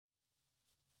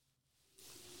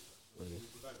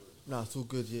Nah, it's all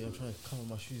good. Yeah, I'm trying to cover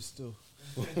my shoes still.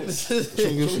 These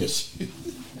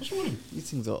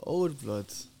things are old blood.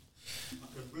 I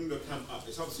can bring the camp up.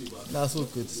 It's up to you, but Nah, it's all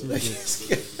good. It's all good.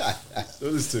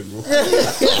 Don't listen, bro.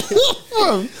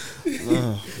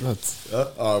 lads.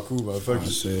 Cool, man. Thank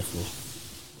you. Safe, bro.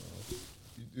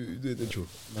 You do the intro.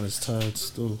 Man, it's tired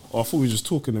still. Oh, I thought we were just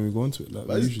talking and we go into it. Like,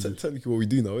 That's usually. technically what we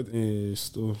do now, isn't it? Yeah,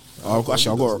 still. I got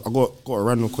a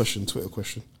random question, Twitter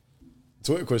question.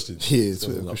 Twitter question. Yeah,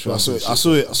 Twitter question. I saw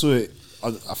it.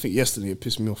 I think yesterday it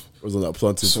pissed me off. It was on that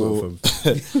planted Twitter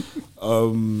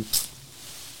fam.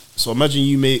 So imagine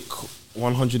you make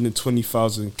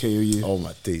 120,000 a year. Oh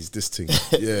my days, this thing.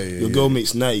 Yeah. Your girl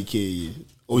makes 90k a year.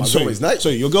 Oh, My girl makes 90?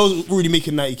 Sorry, your girl's already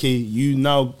making 90k. You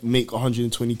now make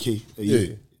 120k a year.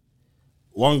 Yeah.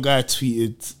 One guy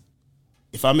tweeted,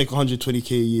 "If I make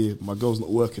 120k a year, my girl's not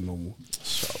working no more."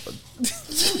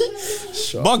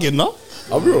 Bugging, no?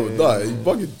 I'll be real, nah, you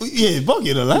bugging. Yeah,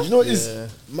 bugging, a lot. You know what is?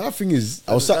 My thing is,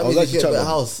 I was actually get chatting a about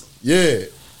house. Yeah,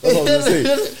 that's what I was gonna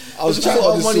say. I was chatting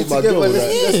about this with my girl.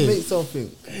 Let's make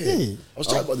something. I was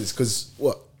chatting about this because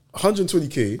what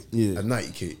 120k and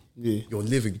 90k, you're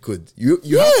living good. You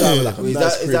have to have like a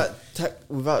nice crib. Is that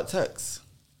without tax?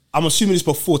 I'm assuming it's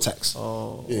before tax.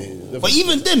 Oh, Yeah, But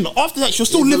even then, after tax, you're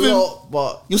still living.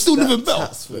 But You're still living better.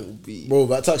 tax will be. Bro,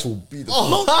 that tax will be the.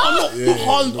 No,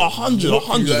 I'm not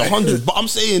 100. But I'm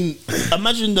saying,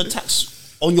 imagine the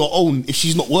tax on your own if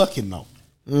she's not working now.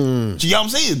 Do you get what I'm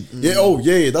saying? Yeah. Oh,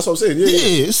 yeah. That's what I'm saying.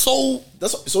 Yeah. Yeah. So.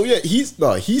 Yeah.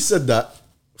 He said that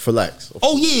for likes.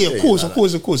 Oh yeah, of course. It's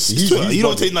Twitter. You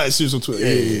don't bugging. take that serious on Twitter.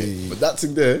 Yeah. But that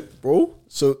thing there, bro.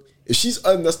 So if she's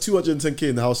earning that's 210k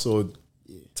in the household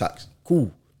tax,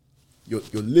 cool. You're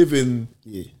living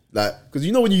like because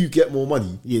you know when you get more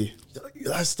money, your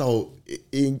lifestyle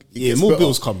it gets more better,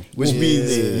 bills come, which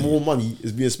means more money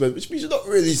is being spent, which means you're not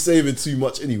really saving too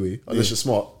much anyway, unless you're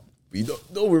smart. But you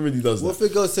don't, no one really does What that.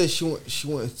 if a girl says she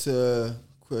wanted to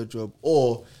quit her job,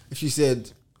 or if she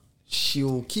said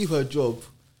she'll keep her job,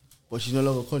 but she's no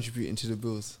longer contributing to the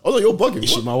bills? Oh no, you're bugging. Is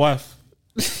she What? my wife?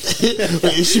 Wait,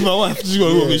 is she my wife?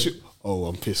 Oh,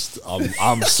 I'm pissed.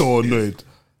 I'm so annoyed.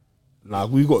 Like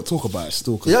we got to talk about it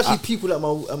still. There's actually people at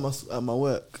my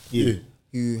work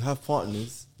who have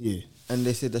partners, and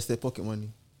they said that's their pocket money.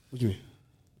 What do you mean?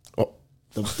 Oh,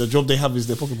 the job they have is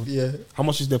their pocket money. Yeah. How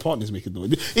much is their partners making though?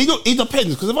 It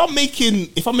depends because if I'm making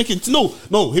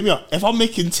no, hear me out. If I'm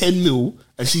making 10 mil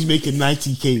and she's making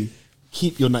 90k,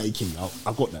 keep your 90k.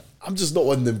 I got that. I'm just not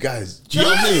one of them guys. Do you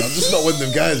know what I mean? I'm just not one of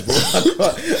them guys, bro.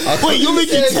 Wait, you're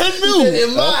making 10 mil?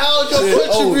 In my house, you're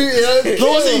contributing.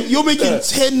 No, I'm saying you're making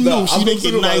 10 mil. She's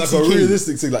making 90k. Like a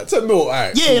realistic thing, like 10 mil. All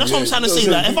right, Yeah, that's what I'm trying to say.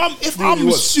 Like, if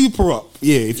I'm super up,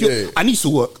 if you, I need to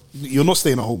work. You're not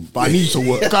staying at home, but I need to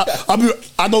work. I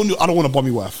don't want a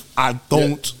bummy wife. I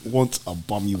don't want a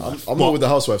bummy wife. I'm not with the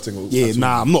housewife thing. Yeah,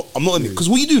 nah, I'm not in it. Because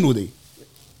what you doing all day?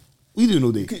 What you doing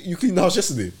all day? You cleaned the house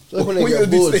yesterday. That's when What they you get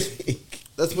gonna do bored. today?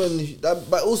 That's when.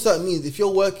 But also that means if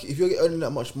you're earning that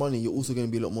much money, you're also going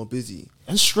to be a lot more busy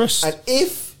And stressed. And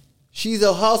if she's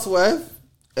a housewife,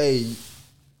 hey,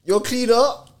 you're cleaner.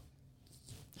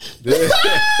 You're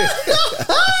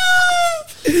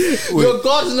a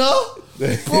gardener,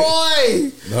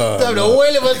 boy. Having a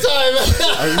whale of a time.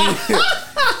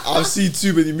 I've seen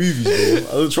too many movies, bro.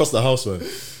 I don't trust the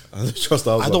housewife. I don't trust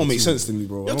the housewife. I don't make sense to me,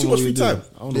 bro. You have too much free time.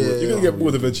 You're gonna get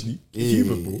bored eventually. Yeah,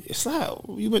 Human, bro. it's like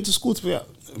you went to school to be.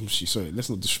 Sorry, let's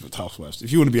not disrespect housewives.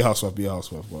 If you want to be a housewife, be a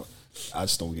housewife. But I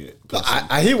just don't get it.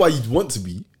 I hear why you'd want to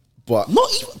be, but Not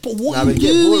even. But what Nah, you but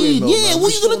get boring, doing? though, Yeah, man.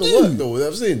 what you gonna do? work, though. You know what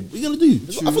I'm saying. What you gonna do?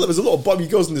 I feel like there's a lot of bummy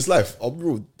girls in this life. I'm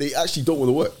real. They actually don't want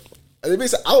to work, and they may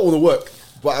say I don't want to work,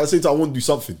 but at the same time I want to do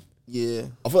something. Yeah.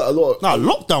 I feel like a lot. Nah,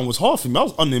 lockdown was hard for me. I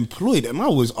was unemployed and I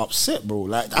was upset, bro.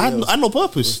 Like I had no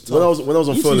purpose. When I was on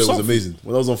You furlough, do it was something. amazing.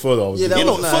 When I was on furlough, I was. Yeah, that You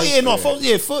know, was nice.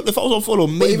 if I was on furlough,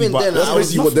 maybe. even But then, that's I was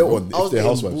basically what they're on I if was they're getting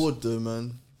housewives. bored though,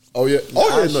 man. Oh yeah. I Oh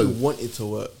yeah. actually No. wanted to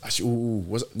work. Actually,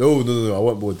 no. I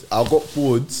wasn't bored. I got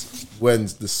bored when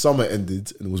the summer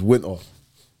ended and it was winter.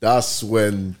 That's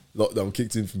when lockdown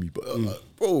kicked in for me. But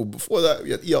bro, before that,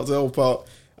 we had eat out to help out.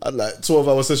 I had like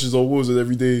 12-hour sessions on Warzone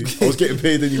every day. I was getting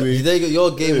paid anyway. You're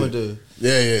a gamer though.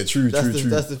 Yeah, true. That's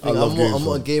the thing. I love games, I'm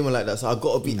not a man. gamer like that, so I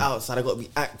gotta be outside. I gotta be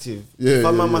active. Yeah, if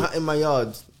I'm yeah, in my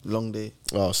yard, long day.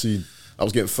 Oh, see, I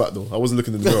was getting fat though. I wasn't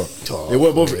looking in the mirror. It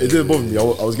didn't bother me. I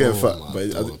was getting fat, but I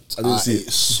didn't see ate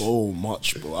it. so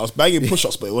much, bro. I was banging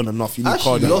push-ups, but it wasn't enough. You I need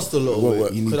actually cardio. lost a lot of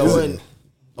weight You need because cardio.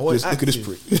 I went Look at this active.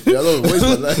 prick. Yeah, I know. Where's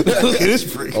my life? Look at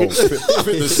this prick. Oh,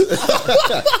 fitness. No,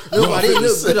 but I didn't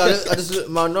look good. I just looked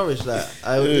malnourished. Like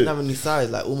I didn't have any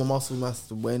size. Like all my muscle mass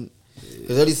went.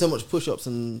 There's only so much push-ups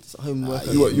and home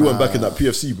workouts. You went back in that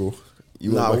PFC, bro.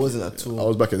 Nah, I wasn't at all. I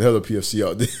was back in hella PFC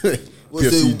out there. Well,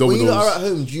 PFC, so when Domino's. you lot are at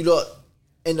home, do you lot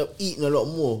end up eating a lot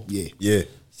more? Yeah. Yeah.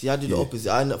 See, I do the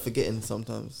opposite. I end up forgetting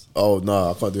sometimes. Oh,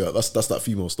 nah, I can't do that. That's that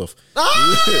female stuff.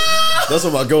 That's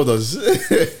what my girl does.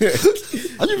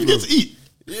 I didn't forget to eat.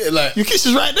 Yeah, like... Your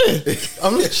kitchen's right there.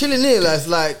 I'm just chilling here. Like, it's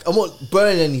like, I'm not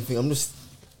burning anything. I'm just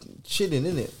chilling,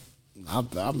 innit?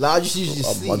 Like, I just usually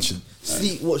I'm sleep. munching.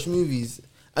 Sleep, watch movies.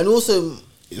 And also...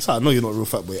 It's how I know you're not a real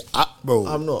fat boy. Bro,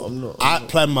 I'm not. I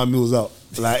plan my meals out.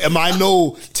 Like, I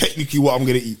know technically what I'm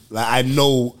going to eat. Like, I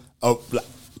know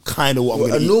kind of what I'm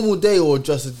going to eat. A normal day or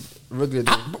just a regular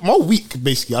day? My week,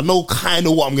 basically. I know kind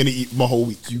of what I'm going to eat my whole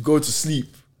week. You go to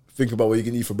sleep, think about what you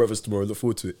can eat for breakfast tomorrow, look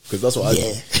forward to it. Because that's what I do.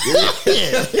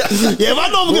 Yeah, if I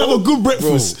know I'm going to have a good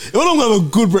breakfast. If I know I'm going to have a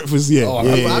good breakfast, I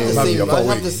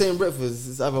have the same breakfast.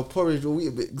 It's either porridge or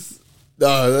Weetabix.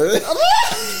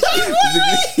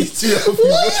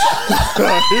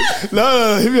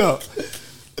 No, hear me out.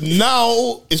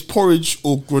 Now it's porridge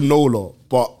or granola,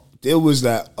 but there was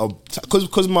that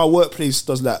because my workplace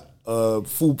does that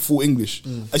full English. I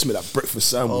used to make that breakfast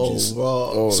sandwiches.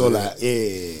 So like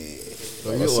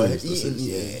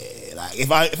like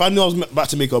if I knew I was about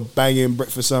to make a banging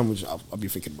breakfast sandwich, I'd be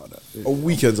thinking about that. Yeah. On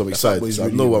weekends I'm excited. I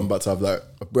know I'm about to have like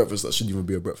a breakfast that shouldn't even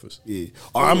be a breakfast. Yeah,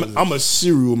 I'm a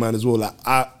cereal man as well. Like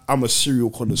I'm a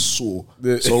cereal connoisseur.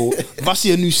 Yeah. So if I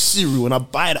see a new cereal and I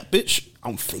buy that bitch,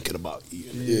 I'm thinking about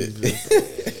eating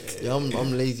it. Yeah,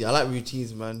 I'm lazy. I like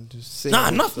routines, man. Just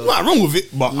nothing wrong with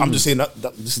it, but I'm just saying that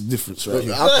this is the difference, right?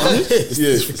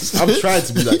 I'm trying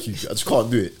to be like you. I just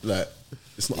can't do it. Like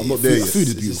I'm not there yet. Food is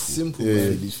It's beautiful. just simple, Yeah.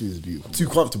 man. This food is beautiful. Too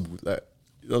comfortable. Like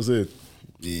you know what I'm saying?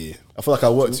 Yeah. I feel like I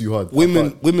work too hard.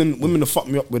 Women have fucked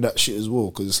me up with that shit as well,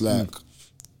 because it's like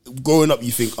growing up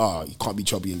you think you can't be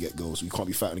chubby and get girls, you can't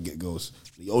be fat and get girls.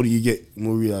 The older you get, you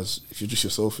more realize if you're just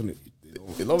yourself in it,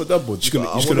 You love it that boy. you're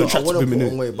I gonna want attract to women put in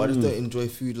on it. weight, but I just don't enjoy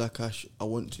food like I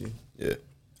want to. Yeah.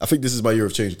 I think this is my year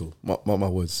of change though. My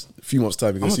words. A few months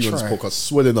time, you're gonna I'ma see me on this try. podcast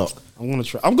swelling up. I'm gonna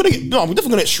try. I'm definitely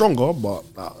gonna get stronger, but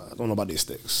I don't know about the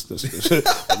aesthetics.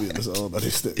 I'll be honest, I don't know about the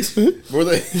aesthetics. Bro,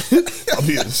 I'll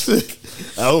be honest.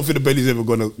 I don't think the belly's ever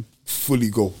gonna fully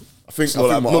go. I think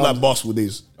not my like arms- basketball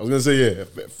days. I was gonna say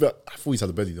I've always had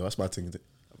a belly though. That's my thing. Isn't it?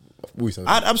 I've always had.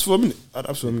 I had abs for a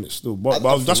minute. Still, but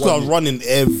that's because I was running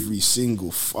every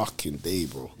single fucking day,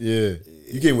 bro. Yeah.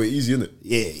 You gain weight easy, innit?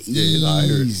 Yeah, nah, I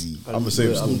hear it. easy. I'm the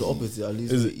same. I'm the opposite. I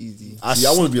lose it easy. I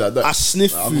want to be like that. I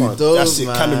sniff Nah, I food. can't. That's it.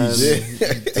 Man.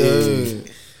 Calories.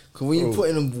 Because when you put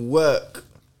in work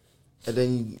and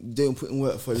then you don't put in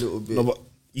work for a little bit. No, but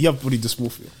you have body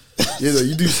dysmorphia. Yeah, no,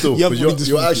 you do still. You have Because body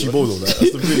you're dysmorphia. actually bold on that.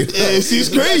 That's the thing. Yeah, see, it's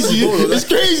crazy. It's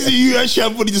crazy. You actually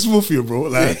have body dysmorphia, bro.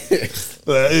 Like,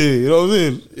 hey, you know what I'm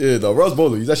saying? Yeah, no, Raz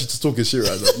Bolo, he's actually just talking shit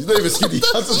right now. He's not even skinny.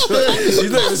 He's not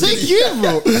even I'll take skinny. you,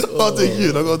 bro. I'll take you.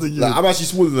 I gotta take you. Like, I'm actually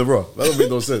smaller than bro. That don't make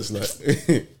no sense. Like,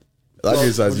 that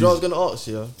guy's size. What I was going to ask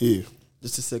you, Yeah.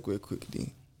 just to segue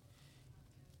quickly.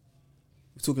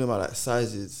 We're talking about like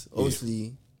sizes.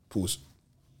 Obviously, Pause.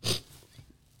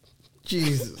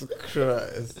 Jesus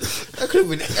Christ. That could have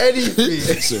been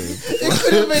anything. Sorry. It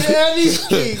could have been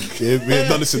anything. Yeah, we ain't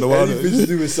done this in a while. Anything to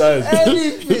do with size.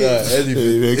 Anything.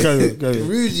 Anything. Yeah, carry on.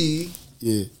 Rudy,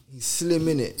 Yeah. he's slim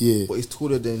in it, Yeah. but he's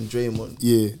taller than Draymond.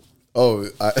 Yeah. Oh,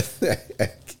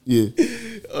 Yeah.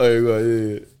 oh, God,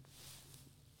 yeah.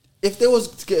 If they was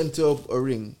to get into a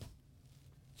ring,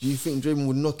 do you think Draymond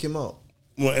would knock him out?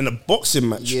 Well, in a boxing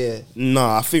match? Yeah.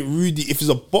 Nah, I think Rudy, if it's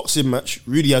a boxing match,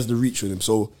 Rudy has the reach with him.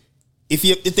 So if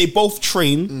they both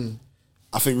train,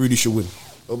 I think Rudy should win.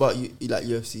 What about you like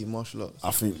UFC, martial arts?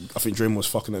 I think Draymond was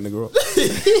fucking that nigga up. I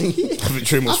think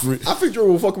Draymond's free. I think Joe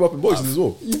will fuck him up in boxing as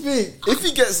well. You think?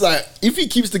 If he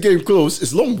keeps the game close,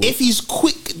 it's long, bro. If he's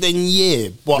quick, then yeah.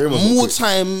 But Draymond's more quick.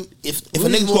 time, if a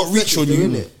Rudy's nigga's more got reach on effective, you,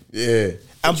 though, innit? Yeah.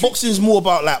 and boxing's more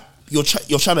about like you're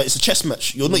trying to. It's a chess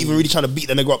match. You're not even really trying to beat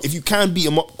the nigga up. If you can beat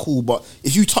him up, cool. But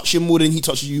if you touch him more than he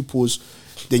touches you, pause,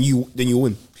 then you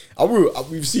win.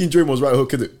 We've seen Draymond's right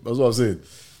hook, innit? That's what I'm saying.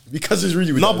 Because it's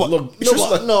really with No, that but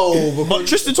long. But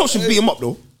Tristan Thompson beat him up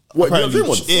though. What, Apparently, you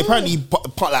know Draymond? yeah, apparently he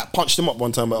punched him up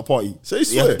one time at a party. So he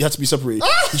swear? He had to be separated.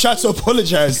 He tried to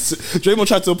apologize. Draymond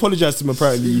tried to apologize to him.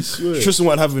 Apparently, swear? Tristan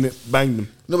wasn't having it. Banged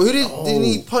him. No, but didn't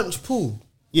he punch Paul?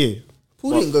 Yeah.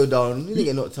 Paul didn't go down. He didn't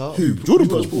get knocked out. Jordan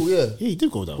He punched Poole? Paul, yeah. Yeah, he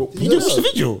did go down. He He did did watch the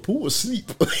video. Paul was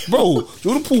asleep. Bro,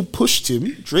 Jordan Poole pushed him,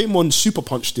 Draymond super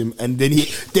punched him, and then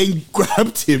he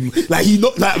grabbed him. Like he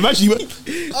not like imagine he went,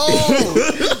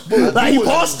 like he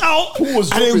passed out Poole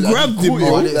was and then dropping, grabbed like, him, bro.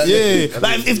 caught him, like, Yeah.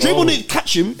 Like if Draymond didn't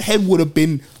catch him, head would have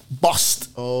been bust.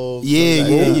 Oh,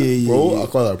 Yeah. Bro, I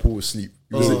can't lie, Paul was asleep.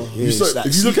 Yeah,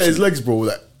 If you look at his legs, bro,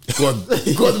 like God.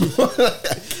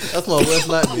 That's my worst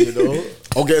nightmare, you know.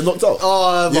 I'll get knocked out.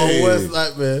 Oh, that's my worst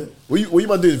nightmare. What you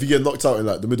man doing if you get knocked out in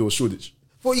like the middle of Shoreditch?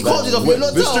 Well, you can't do that. You're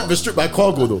knocked out. The strip by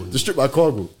cargo though. The strip by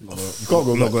cargo. You can't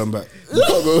go. I'm not going back. You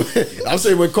can't go. I'm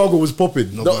saying when cargo was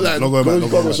popping. Not going back. Not going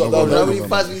back. Cargo shut down. How many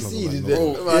fights we seen in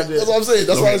there? That's what I'm saying.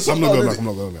 That's why I'm not going back. I'm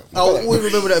not going back. I always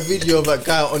remember that video of that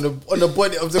guy on the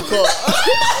bonnet of the car.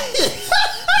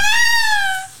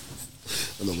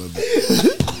 I'm not going back.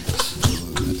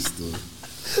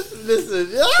 Listen,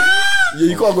 Yeah,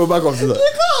 you can't go back after that.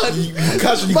 you can't. You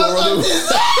casually got run over.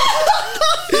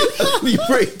 He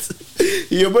breaked.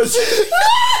 He almost.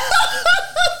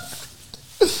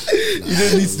 You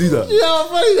didn't need to do that. Yeah, how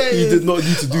funny that You is. did not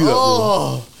need to do that, bro.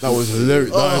 Oh, That was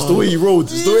hilarious. Nah, it's the way he rolled.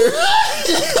 It's the way.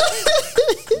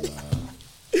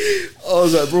 I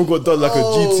was like, bro, got done like a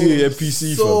GTA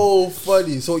NPC. so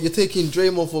funny. So you're taking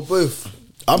Draymon for both?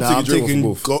 I'm I'm taking taking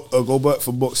both. Gobert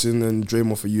for boxing and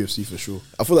Draymon for UFC for sure.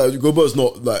 I feel like Gobert's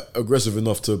not like aggressive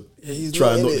enough to he's try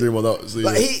not and in knock it. Draymond out. So,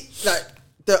 Like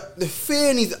yeah. the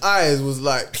fear in his eyes was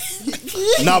like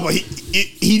Nah, but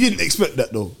he didn't expect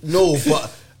that though. no,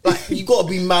 but like you gotta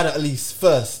be mad at least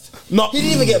first. No. He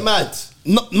didn't even get mad.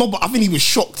 No, but I think he was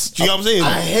shocked. Do you know what I'm saying?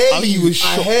 I hear think you. he was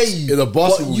shocked. I hear you. In a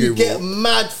basketball but you game, get bro.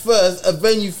 mad first, and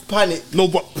then you panic. No,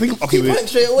 but okay, You wait. panic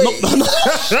straight away.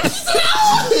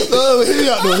 No, hear me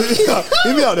out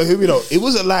though. Hear me out. It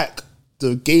wasn't like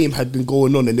the game had been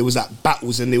going on and there was like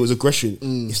battles and there was aggression.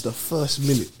 It's the first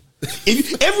minute.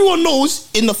 If everyone knows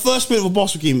in the first minute of a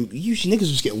basketball game, usually niggas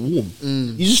just get warm.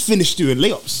 You just finish doing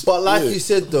layups. But like you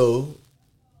said though,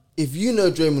 if you know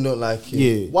Draymond don't like him,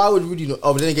 Yeah. why would Rudy not?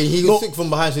 Oh, but then again, he was sick from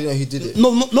behind, so you know he did it.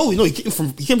 No, he came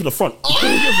from the front. He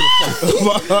came from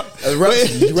the front.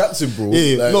 He raps him, bro.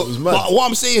 Yeah, Like, no, it was mad. but what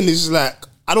I'm saying is like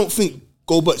I don't think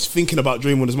Gobert's thinking about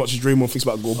Draymond as much as Draymond thinks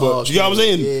about Gobert. Do you know what I'm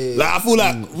saying? Yeah. Like I feel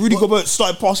like Rudy Gobert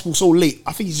started basketball so late.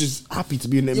 I think he's just happy to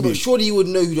be in the Yeah, NBA. but surely you would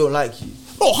know who don't like you.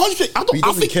 Oh, 100%. He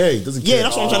doesn't care. He doesn't Yeah, care.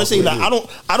 that's what I'm trying to say. yeah. Like,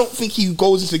 I don't think he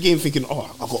goes into the game thinking, "Oh,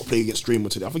 I got to play against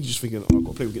Draymond today." I think he's just thinking, "Oh, I got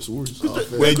to play against the Warriors."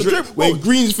 Where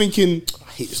Green's thinking,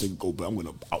 "I hate this nigga Gobert. I'm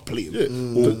gonna outplay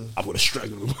him, or I'm gonna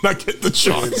strangle him when I get the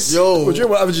chance." Yo, But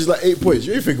Draymond averages like 8 points.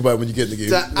 You ain't think about it when you get in the game.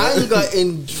 the anger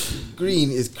in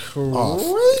Green is crazy. I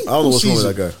don't know what's wrong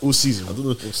with that guy. All season. I don't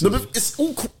know. No, but it's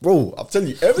all bro. I'm telling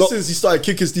you, ever since he started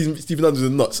kicking Stephen Adams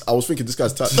in the nuts, I was thinking this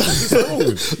guy's tight. What's wrong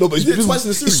with him? No, but He did it twice in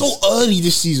the it's series. so early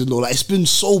this season though. Like it's been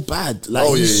so bad. Like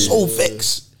Oh, he's yeah, so yeah,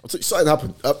 vexed. I'll tell you, something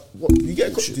happened. What, did he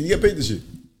get paid this year?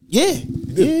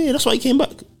 Yeah, that's why he came back.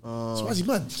 So why is he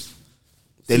mad?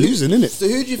 They're losing, innit? So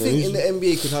who do you think in the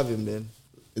NBA could have him then?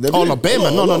 Oh no,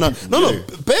 Bearman, no.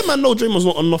 Bearman, no, Draymond's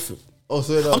not on nothing. Oh,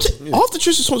 so After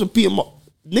Tristan Thompson beat him up,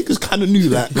 niggas kind of knew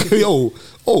like,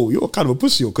 you're kind of a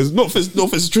pussy, because no offense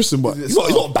to Tristan, but he's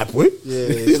not a bad boy. Yeah,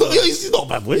 he's not a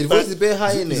bad boy. his voice is very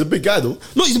high in He's it. a big guy though.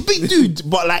 No, he's a big dude,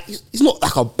 but like he's not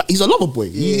like he's a lover boy.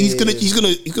 He's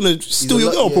gonna steal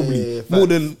your girl probably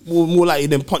more likely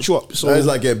than punch you up. So That is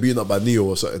like getting beaten up by Neo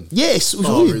or something. yes, could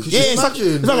you it's like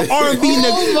imagine? an R&B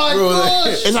nigga. Oh my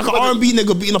gosh! It's like an R&B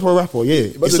nigga beating up a rapper. Yeah,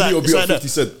 But the Neo beat up that. 50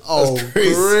 Cent. Oh, That's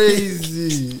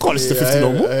crazy. Can't listen to 50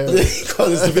 no more. Can't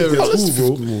listen to 50. That's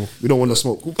cool, bro. We don't want to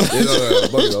smoke. Yeah,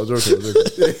 I was joking.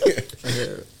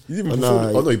 He didn't even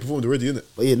perform. Oh no, he performed already, innit?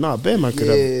 But yeah, Bearman could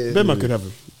have him. Bearman could have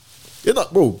him. Yeah, nah,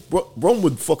 bro. Ron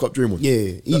would fuck up Draymond.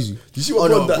 Yeah, easy. Do you see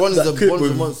what Ron, Bron's that a clip Bron's a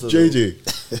with monster, JJ,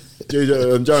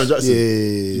 Jaren Jackson?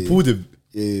 Yeah. He pulled him.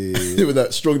 Yeah. With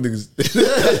that strong niggas.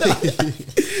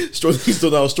 Strong niggas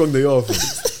don't know how strong they are.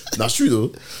 That's true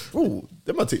though. Bro,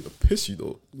 they might take the piss, you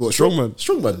know. What, strongman?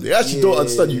 Strongman. They actually don't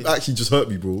understand you actually just hurt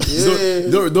me, bro. You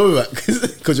don't know that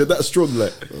because you're that strong,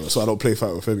 like. So I don't play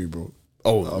fight with Femi, bro.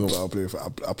 Oh, I no. play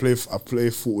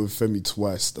foot with Femi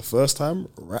twice. The first time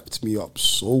wrapped me up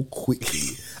so quickly,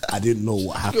 I didn't know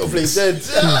what You're happened. playing dead.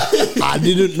 I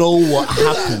didn't know what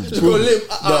happened. Just go limp.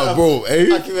 Nah, bro,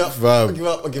 eh? I give up. Fam.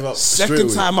 I give up. Second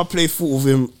away. time I played foot with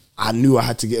him, I knew I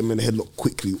had to get him in the headlock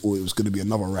quickly, or it was going to be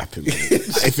another wrapping.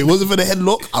 If it wasn't for the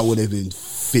headlock, I would have been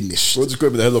finished. Bro, just go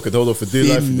in the headlock and hold on for dear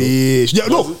life. You know? Finished. Yeah,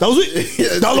 no, that was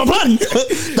it. That was my plan.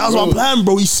 That was my plan,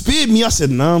 bro. He speared me. I said,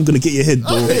 "Nah, I'm gonna get your head,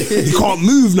 bro. You can't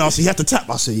move now, so you have to tap."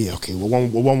 I said, "Yeah, okay, we're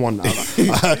 1-1 now.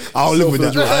 I'll live with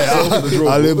that.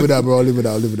 I'll live with that, bro. I'll live with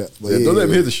that. But Yeah, don't let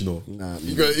him hear this, you know. Nah,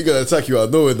 You're gonna attack you out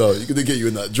of nowhere now. You're gonna get you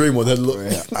in that Draymond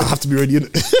headlock. I have to be ready in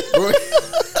it."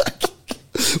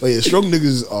 But yeah, strong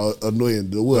niggas are annoying.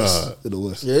 They're the worst. They're the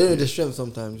worst. Yeah, you know the strength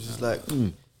sometimes. It's just like,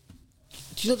 do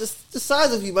you know the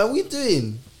size of you, man? What are you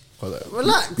doing?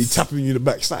 Relax. Be tapping you in the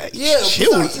back. It's like, Yeah,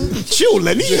 chill,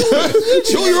 Lenny.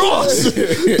 Chill your ass.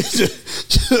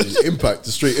 Impact,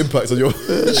 the straight impact on your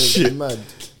Shit, mad.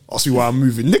 Ask me why I'm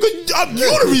moving. Nigga,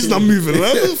 you're the reason I'm moving.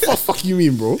 Like, what the fuck you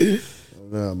mean, bro?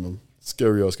 Nah, man.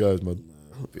 Scary ass guys, man.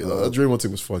 Yeah, that Draymon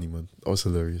thing was funny, man. That was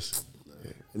hilarious.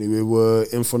 Anyway, we're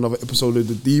in for another episode of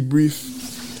The Debrief.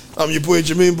 I'm your boy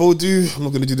Jermaine Bodu. I'm not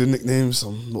going to do the nicknames.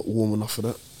 I'm not warm enough for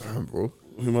that. Damn, bro.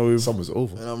 Who am I with? Summer's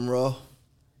over. And I'm raw.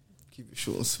 Keep it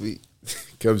short and sweet.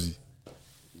 Kebsy.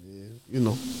 Yeah, you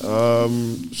know.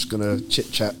 Just going to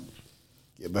chit-chat.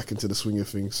 Get back into the swing of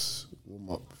things. Warm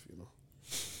up, you know.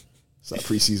 It's like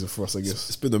pre-season for us, I guess.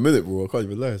 It's been a minute, bro. I can't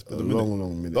even lie. It's been a minute.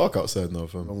 Long minute. Dark outside now,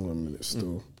 fam. Long minute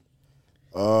still.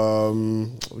 What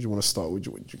do you want to start with?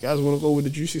 Do you guys want to go with the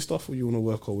juicy stuff, or do you want to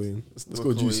work our way in? Let's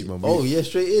go juicy, man. Oh, yeah,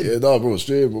 straight in. Yeah, nah, bro,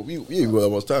 straight in, bro. We ain't got that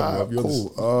much time, I'll be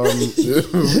honest.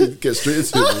 Cool. Get straight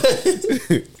into it,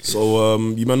 bro. So,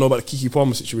 you might know about the Keke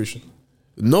Palmer situation.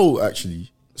 No,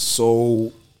 actually.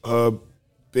 So, her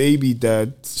baby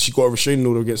dad, she got a restraining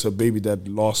order against her baby dad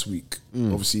last week.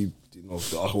 Obviously, you know,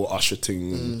 the whole Usher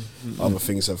thing and other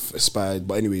things have expired.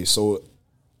 But anyway, so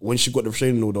when she got the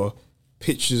restraining order,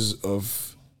 pictures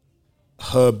of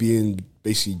her being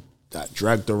basically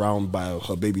dragged around by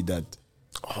her baby dad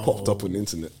popped up on the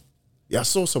internet. Yeah, I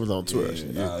saw something on Twitter,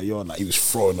 actually. You're like, he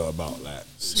was throwing her about, like,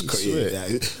 it's crazy. swear. Yeah,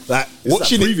 like, Is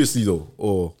watching that it previously, though?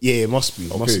 Or yeah, it must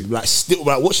be. Okay. Like still,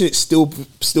 like watching it still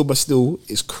by still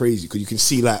is crazy because you can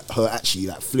see like her actually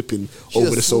like flipping over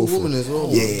a the small sofa. woman as well.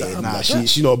 Yeah, Damn, nah, like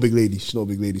she's not a big lady. She's not a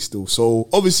big lady still. So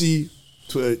obviously,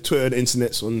 Twitter, the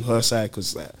internet's on her side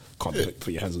because like can't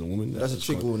put your hands on a woman. That's a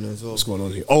trigger warning as well. What's going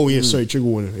on here? Oh yeah, sorry, trigger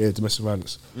warning. Yeah, domestic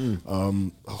violence.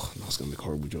 Oh, that's gonna make a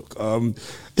horrible joke. I was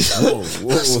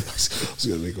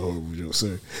gonna make a horrible joke.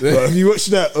 Sorry. But have you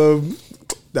watched that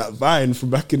that Vine from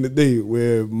back in the day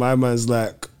where my man's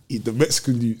like the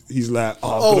Mexican dude? He's like,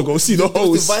 I'm gonna go see the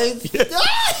hoes. Yeah.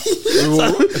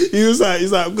 He was like,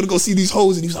 I'm gonna go see these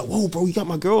hoes, and he was like, whoa, bro, you got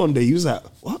my girl on there. He was like,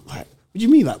 what? Like, what do you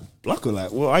mean, like block her?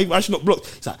 Like, well, I should not block.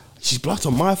 He's like, she's blocked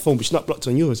on my phone, but she's not blocked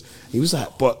on yours. He was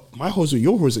like, but my hoes are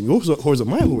your hoes and your hoes are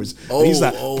my hoes. And he's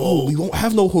like, bro, we won't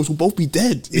have no hoes. We'll both be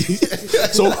dead.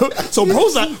 so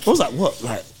bro's like, what?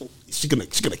 Like, she gonna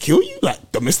kill you?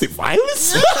 Like domestic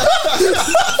violence?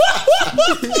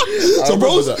 So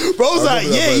bro's like,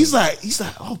 yeah. He's like,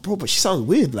 oh, bro, but she sounds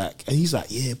weird. Like, and he's like,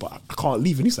 yeah, but I can't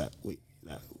leave. And he's like, wait.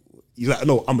 Like, he's like,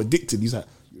 no, I'm addicted. He's like,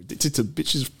 you're addicted to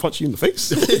bitches punching you in the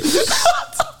face?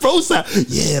 Bro's like,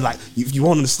 yeah, like you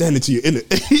won't understand it till you're in it.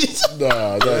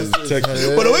 nah, that is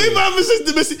technical. But the way man says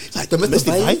domestic, it's like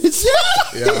domestic violence.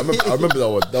 Yeah, I remember that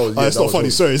one. That was. It's not funny.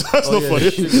 Sorry, that's not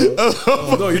funny.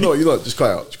 No, you know. Just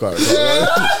quiet out.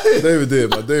 Don't even do it,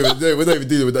 man. We're not even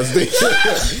dealing with that today.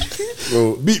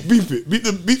 Bro, beep it. Beat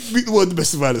the word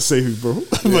domestic violence. Say who, bro.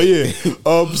 But yeah.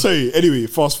 Sorry. Anyway,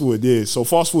 fast forward. Yeah. So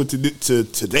fast forward to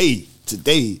today.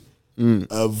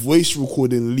 A voice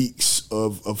recording leaks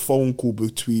of a phone call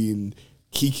between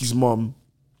Keke's mum,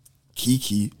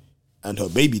 Keke, and her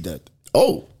baby dad.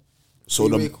 oh, So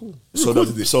the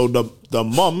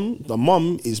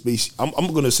mum is basically.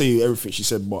 I'm gonna say everything she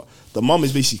said, but the mum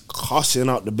is basically cussing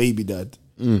out the baby dad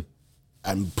and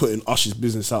putting Usher's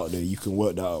business out there. You can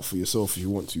work that out for yourself if you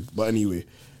want to. But anyway,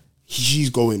 she's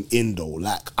going in though,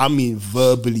 like I mean,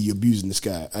 verbally abusing this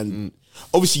guy and.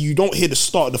 Obviously, you don't hear the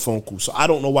start of the phone call, so I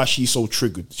don't know why she's so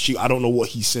triggered. I don't know what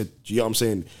he said. Do you know what I'm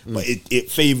saying? But it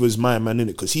favors my man in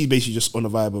it because he's basically just on the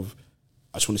vibe of,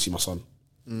 I just want to see my son.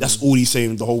 That's all he's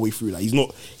saying the whole way through. Like he's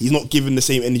not giving the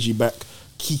same energy back.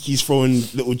 Keke's throwing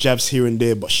little jabs here and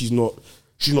there, but she's not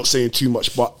saying too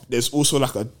much. But there's also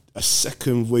like a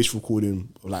second voice recording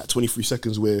of like 23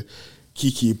 seconds where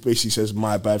Keke basically says,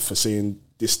 "My bad for saying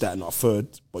this, that, and a third,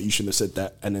 but you shouldn't have said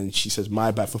that." And then she says,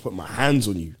 "My bad for putting my hands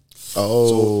on you."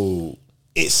 Oh, so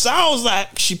it sounds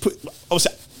like she put.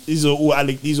 Obviously, these are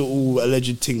all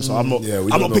alleged things. So I'm not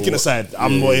picking a side.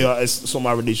 I'm not here. It's not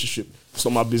my relationship. It's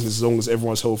not my business. As long as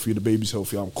everyone's healthy, the baby's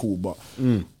healthy, I'm cool. But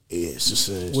it's just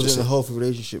wasn't a healthy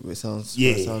relationship. It sounds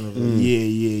yeah.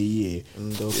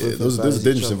 And those are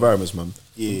dangerous environments, man.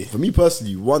 Yeah. For me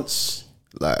personally, once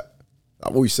like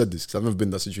I've always said this because I've never been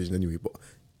in that situation anyway. But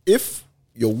if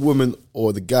your woman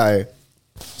or the guy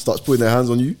starts putting their hands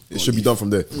on you, it should be done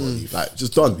from there. Like,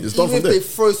 just done. It's done from if there. they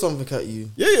throw something at you.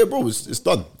 Yeah, bro, it's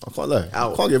done. I can't lie.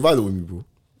 Out. You can't get violent with me, bro.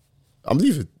 I'm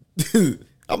leaving.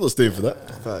 I'm not staying for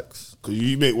that. Facts. Because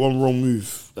you make one wrong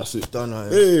move, that's it. Done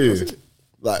out Yeah.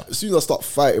 Like, as soon as I start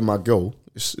fighting my girl,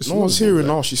 it's No one's hearing like,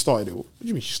 now she started it. What do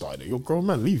you mean she started it? You're a grown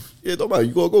man, leave. Yeah, don't matter.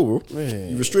 You gotta go, bro. Yeah.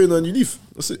 You restrain her and you leave.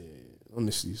 That's it.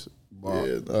 Honestly.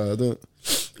 Yeah, nah, I don't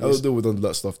deal with none of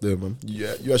that stuff there, man.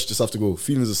 Yeah, you actually just have to go.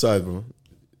 Feelings aside, bro.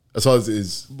 As hard as it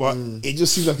is. But it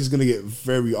just seems like it's going to get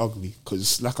very ugly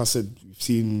because, like I said, we've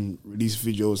seen release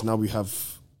videos. Now we have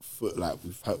like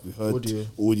we've heard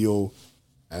audio,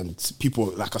 and people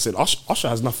like I said, Usher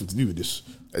has nothing to do with this.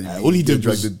 All he did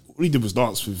was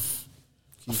dance with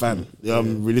a fan,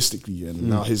 realistically, and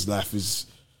now his life is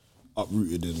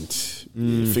uprooted and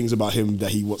things about him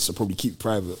that he wants to probably keep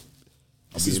private.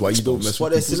 This is why you don't mess with But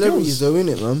they're people's celebrities girls.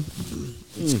 though, innit, man?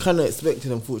 It's kind of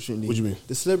expected, unfortunately. What do you mean?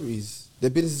 The celebrities, their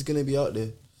business is gonna be out there.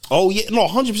 Oh yeah, no,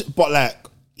 100%. But like,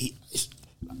 it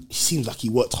seems like he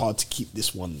worked hard to keep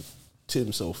this one to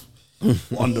himself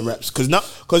under wraps. Because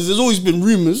there's always been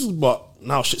rumors, but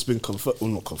now shit's been confirmed. Well,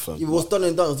 not confirmed. Yeah, but what's done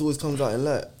and done always comes out in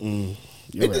light. Ain't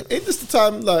this the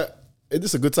time? Like, ain't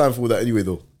this a good time for all that anyway?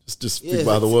 Though, just think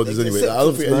about how the world is anyway. Like, I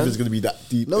don't think anything's gonna be that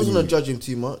deep. No one's anyway. gonna judge him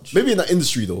too much. Maybe in that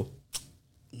industry though.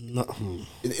 No.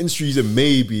 In industries,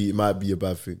 maybe it might be a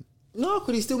bad thing. No,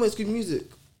 because he still makes good music.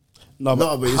 No,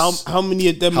 No, but it's how many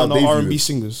of them how man they are view R&B it.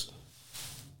 singers?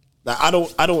 Like I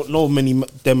don't know many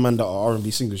them man that are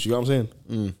R&B singers. You know what I'm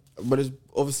saying? But it's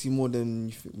obviously more than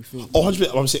you think. Oh,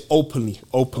 100%. I'm saying openly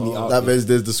out That there.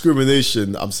 there's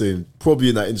discrimination. I'm saying probably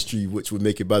in that industry, which would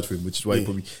make it bad for him. Which is why he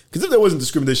probably because if there wasn't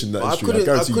discrimination in that I industry, I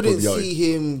guarantee couldn't he'd probably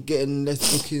see him getting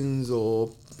less bookings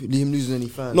or him losing any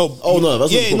fans. No, Oh, no,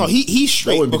 that's not the yeah, no, problem. he's That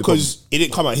straight wouldn't be the because it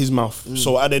didn't come out his mouth.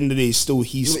 So at the end of the day, still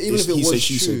he's even if it he was said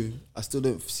she true, said. I still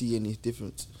don't see any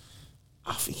difference.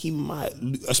 I think he might,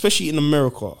 especially in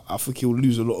America. I think he'll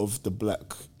lose a lot of the black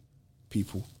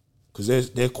people because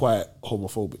they're quite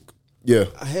homophobic. Yeah,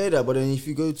 I hear that, but then if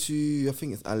you go to, I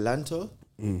think it's Atlanta.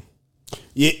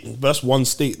 Yeah, but that's one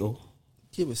state though.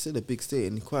 Yeah, but it's still a big state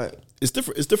and quite. it's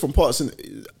different. It's different parts,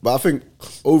 but I think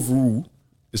overall,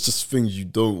 it's just things you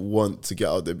don't want to get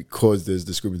out there because there's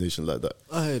discrimination like that.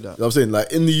 I hear that. You know what I'm saying?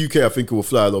 Like in the UK, I think it will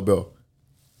fly a lot better.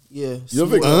 Yeah, You don't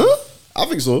think? small- I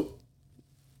think so.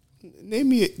 Name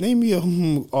me a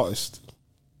artist.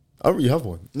 I don't really have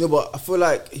one, No, but I feel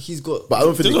like he's got. but I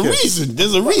don't think There's a they care. reason.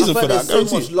 There's a I reason feel for like that. there's so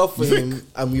guarantee. much love for You him, think?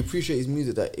 and we appreciate his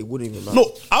music that it wouldn't even matter.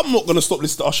 No, I'm not gonna stop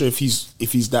listening to Usher if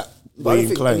he's that but I way don't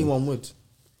think inclined. anyone would.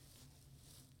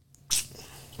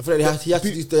 I feel like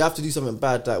they have to do something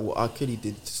bad like what R. Kelly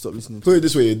did to stop listening to. Put it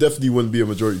this way, it definitely wouldn't be a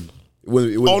majority. It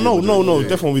wouldn't Oh be no, a no, majority. no, Yeah.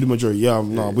 definitely the majority. Yeah,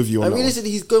 I'm with you on I that. mean, one. listen,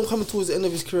 he's coming towards the end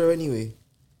of his career anyway.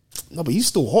 No, but he's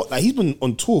still hot. Like he's been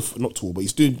on tour, not tour, but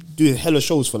he's doing hella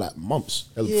shows for like months.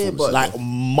 Yeah, but Like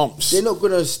months. they're not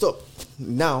gonna stop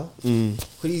now because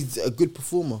he's a good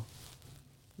performer.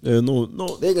 Yeah, no.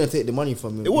 They're gonna take the money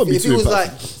from him. It won't be if too it was impactful.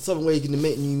 like something where you're gonna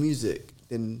make new music,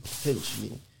 then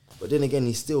potentially. But then again,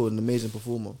 he's still an amazing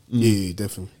performer. Yeah,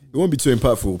 definitely. It won't be too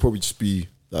impactful. It'll probably just be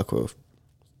like it was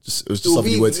just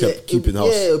something you were to keep in house.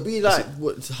 Yeah, it'll be like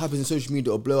what happens in social media.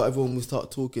 It'll blow up, everyone will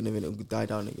start talking and then it'll die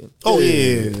down again. Oh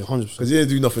yeah, 100%. Because he didn't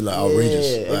do nothing like outrageous.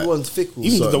 Yeah, Like, everyone's fickle.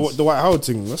 Even So- the White Howard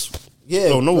thing, that's Yeah,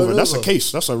 blown over. blown That's a over.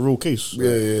 case. That's a real case. yeah,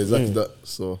 exactly that.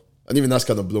 So, and even that's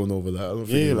kind of blown over. Like, I don't think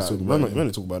Yeah, anyone's like, talking we're about not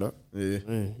it. talk about that.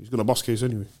 Yeah, Yeah, he's gonna bust case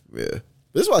anyway. yeah. But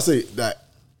that's why I say that.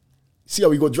 See how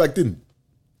we got dragged in.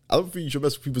 I don't think you should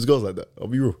mess with people's girls like that. I'll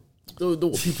be real. You don't know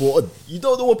what people are on. You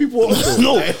don't know what people are on. though.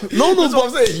 No, Like, no, That's what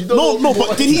I'm saying. You don't know what people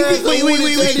but are did on. he?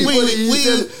 Yeah, Wait. He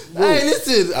said, hey,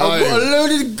 listen, I've got a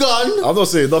loaded gun. I'm not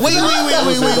saying nothing. Wait, I'm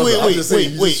not saying nothing. I'm just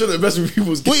saying you wait. just shouldn't mess with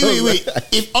people's girls. Wait.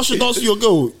 If Usher dances to your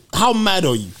girl, how mad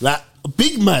are you? Like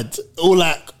big mad or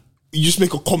like you just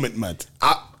make a comment mad?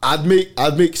 I'd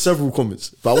make several comments,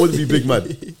 but I wouldn't be big mad.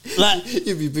 Like He'd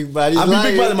be big bad. I'd be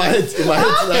big mad in my head.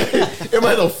 Like, in my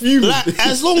head, I'm fuming. Like,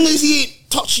 as long as he ain't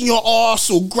touching your ass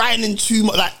or grinding too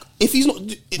much, like, if he's not.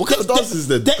 What kind of dance is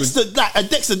that? Dexter, like, a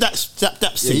Dexter, that's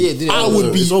yeah, didn't I it?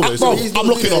 would be. It's over, it's Bro, over. He's I'm not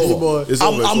locking doing it it anymore. off. It's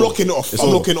over, it's I'm over. locking it off. It's I'm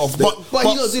over. locking it off. But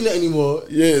he's not doing it anymore.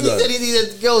 Yeah, he nah.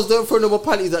 said girls don't throw no more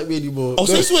panties at me anymore. Oh,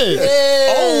 since when? Yeah.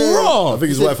 Oh, I think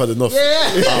his wife had enough.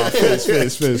 Yeah.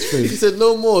 He said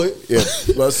no more. Yeah,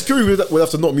 but security would have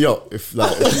to knock me out if he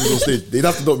was on stage. They'd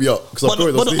have to knock me out because I'm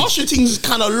going But on the stage. Usher thing's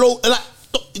kind of low. Like,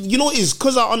 you know what it is?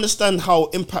 Because I understand how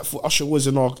impactful Usher was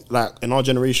in our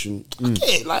generation. I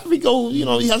get it. Like we go, you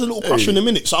know, he has a little crush in a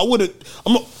minute. So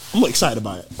I'm not excited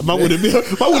about it. I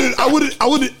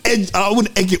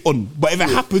wouldn't egg it on. But if it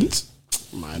happened,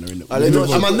 minor in it. Let me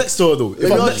ask Am I next to her though?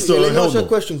 If I'm next to her, let me hell ask you a no.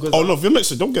 question. Oh no, if you're next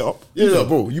to, don't get up. Yeah,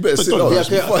 bro, you better sit But down.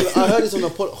 don't- Yeah, That's okay, fine. I heard this on a I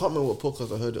can't remember what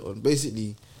podcast I heard it on.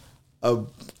 Basically,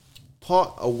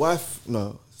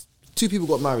 two people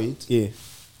got married. Yeah.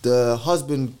 The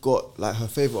husband got like her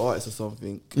favorite artist or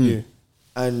something. Yeah.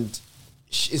 And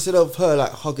instead of her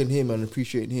like hugging him and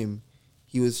appreciating him,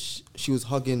 she was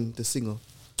hugging the singer.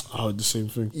 I heard the same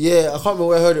thing. Yeah, I can't remember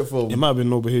where I heard it from. It might have been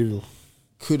no behavior.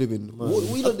 Could have been. What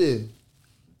you not doing?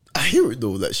 I hear it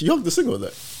though. Like she hugged the singer.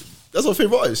 Like that's her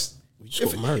favorite artist. We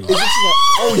just got married. It's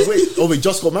just like, wait,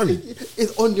 just got married.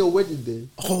 it's on your wedding day.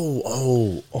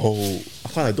 Oh. I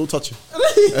can't. Don't touch him.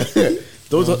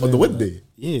 Don't touch on the wedding day.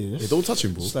 Yeah. Hey, don't touch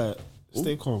him, bro. Just like,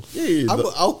 stay calm. Yeah.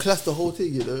 I'll class the whole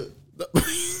thing, you know.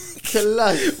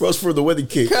 Class. Rush for the wedding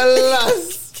cake.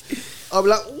 Class. I'm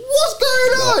like, what's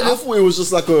going on? I thought it was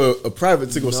just like a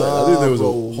private thing or something. I didn't know it was a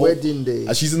whole wedding day.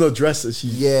 And she's in her dress and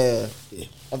she's Yeah.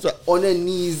 I'm like, On her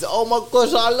knees. Oh my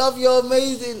gosh, I love you,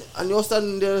 amazing. And you're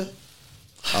standing there.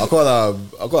 I can't.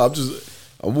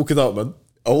 I'm walking out, man.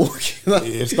 I'm walking out.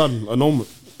 Yeah, it's done. A moment.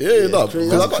 Yeah, no. crazy.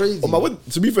 Because That's crazy. On my wedding,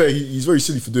 to be fair, he's very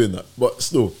silly for doing that. But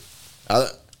still,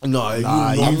 No,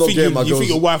 I'm You not think, getting my you girls.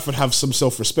 think your wife would have some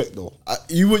self-respect though?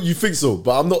 You think so?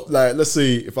 But I'm not like. Let's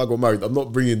say if I got married, I'm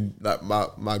not bringing like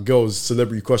my girl's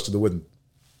celebrity crush to the wedding.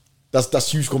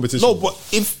 That's huge competition. No, but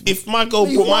if my girl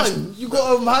you put my won. You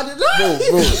got a man.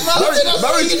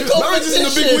 Marriage isn't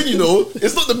a big win, you know.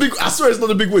 It's not the big. I swear, it's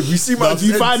not a big win. We see Now, if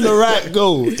you find the right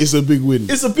girl, it's a big win.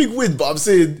 It's a big win, but I'm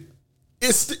saying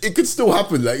it could still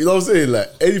happen. Like, you know what I'm saying? Like,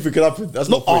 anything could happen. That's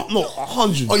Not not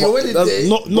 100. On your wedding day.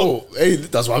 No. Hey,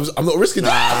 that's why I'm not risking it.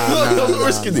 I'm not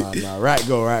risking it. Nah, right,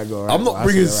 go. I'm not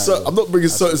bringing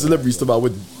certain celebrities to my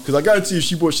wedding because I guarantee if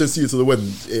she brought Shensia to the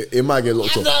wedding, it might get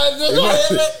locked up.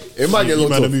 It might get You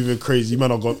locked man are up. moving crazy. You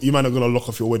man are gonna lock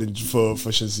off your wedding for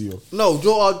Shenzio. No,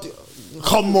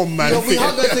 Come on, man. we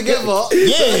hung her together.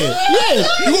 Yeah.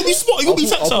 You gotta be smart. You gotta be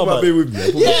I'll tactile, put my man. baby with me.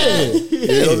 You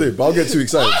know what I'm saying? But I'll get too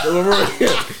excited. Don't worry.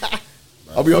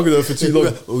 I'll be hugging her for too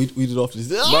long. We did after this.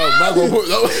 Man, go put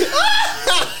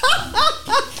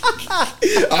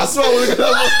I swear I was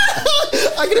gonna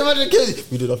have I can imagine kids.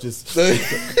 We did after this.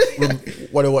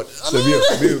 What? So me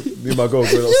and my girl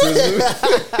going upstairs.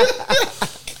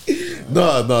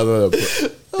 No.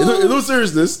 In all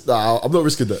seriousness, I'm not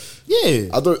risking that. Yeah.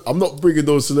 I'm not bringing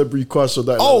those celebrity crush or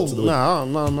that. Oh, to the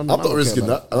wedding. no. I'm not risking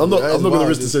that. And I'm not Yeah, it's going to wild,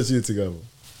 risk the dude. sensitivity together.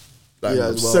 Like, Yeah,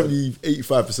 I'm it's wild.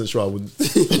 70-85% sure I wouldn't.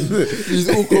 He's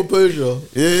all composure.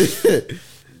 Yeah.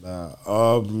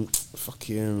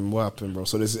 Fucking what happened, bro?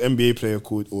 So there's an NBA player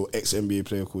ex-NBA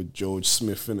player called George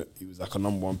Smith, innit? He was like a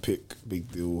 #1 pick,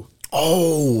 big deal.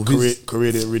 Oh,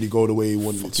 Career didn't really go the way he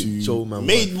wanted it to. Joe, man,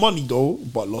 Made money though,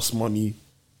 but lost money.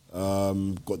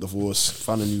 Got divorced,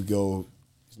 found a new girl.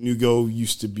 His new girl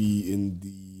used to be in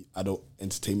the adult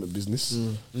entertainment business.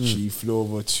 She flew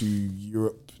over to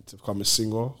Europe to become a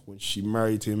singer. When she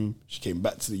married him, she came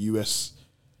back to the US.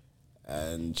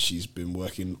 And she's been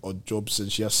working odd jobs and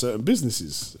she has certain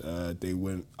businesses. I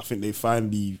think they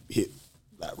finally hit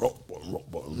like rock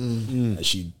bottom. And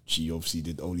she obviously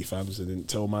did OnlyFans and didn't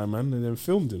tell my man and then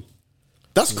filmed him.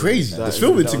 That's crazy. The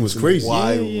filming thing was crazy.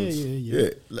 Wild. Yeah.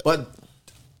 But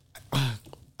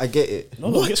I get it.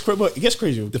 No, it gets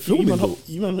crazy. The filming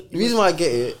The reason why I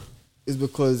get it is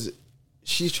because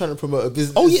she's trying to promote a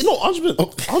business. Oh yeah, no, 100%.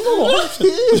 I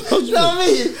know, You know what I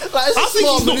mean? Like, it's a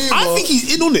smart maneuver. I think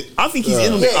he's in on it. I think he's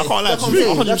in on it. I can't lie to you.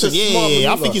 100%.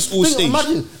 Yeah. I think it's all staged.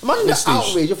 Imagine the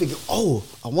outrage. You're thinking, oh,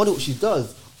 I wonder what she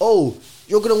does. Oh,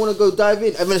 you're gonna want to go dive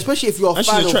in. I mean, especially if you're a And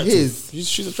fan she's of attractive. his.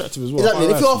 She's attractive as well. Exactly.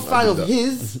 And if you're a fan do of that.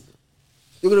 his,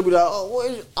 you're gonna be like,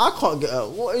 oh, I can't get her.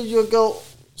 What is your girl?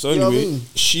 So You know anyway, what I mean?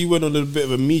 she went on a bit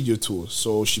of a media tour.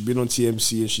 So she's been on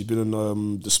TMC and she's been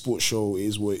on the sports show It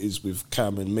Is What It Is with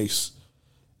Cam and Mace.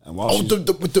 And while Oh, she's-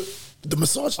 the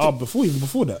massage.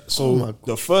 before that. So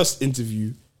the first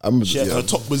interview, her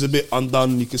top was a bit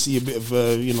undone. You can see a bit of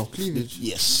Cleavage.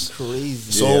 Yes.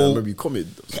 Crazy. So- I remember you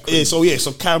commented.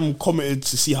 So Cam commented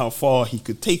to see how far he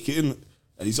could take it in,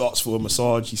 and he's asked for a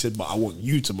massage. He said, "But I want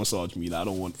you to massage me. Like, I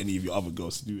don't want any of your other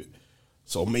girls to do it."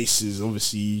 So Mace has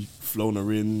obviously flown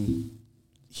her in.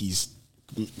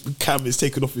 Cam has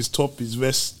taken off his top, his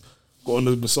vest, got on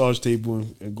the massage table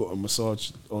and got a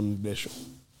massage on their show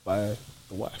by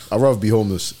the wife. I'd rather be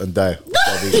homeless and die.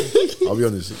 I'll be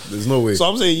honest. There's no way. So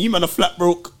I'm saying, you man are flat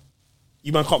broke.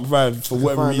 You man can't provide for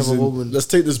whatever Find another reason. woman. Let's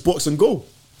take this box and go.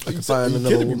 I can find Are you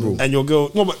another kidding me, woman. bro? And your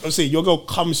girl, no, but I'm saying your girl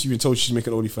comes to you and tells you she's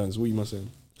making OnlyFans. What are you man saying?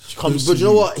 She comes But to you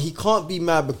know what? He can't be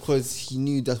mad because he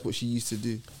knew that's what she used to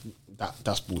do.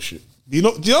 That's bullshit. Do you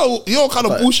know what kind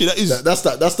of bullshit that is? That's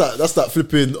that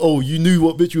flipping. Oh, you knew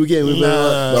what bitch you were getting with.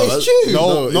 It's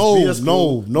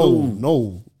true.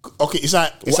 No. Okay, it's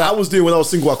like What I was doing when I was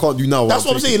single, I can't do now. that's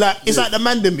what I'm saying. Like it's like the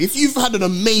man them. If you've had an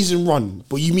amazing run,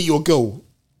 but you meet your girl,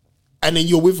 and then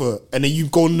you're with her, and then you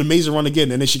go on an amazing run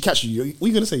again, and then she catches you. What are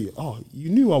you gonna say? Oh, you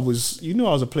knew I was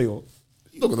a player.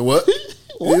 It's not gonna work.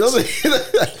 You know what I'm saying?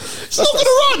 It's not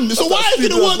gonna run. So why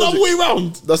did it work the other way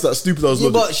around? That's that stupid ass Yeah,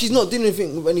 logic. but she's not doing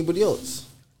anything with anybody else.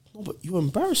 No, but you're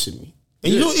embarrassing me.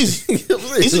 And you know what it is?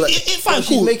 Like- It's But fine,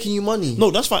 she's cool. making you money.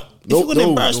 No, that's fine. If No, you're gonna no,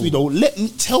 embarrass no. me though,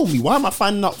 tell me. Why am I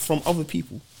finding out from other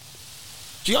people?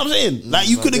 Do you know what I'm saying? Like,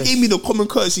 you could have gave me the common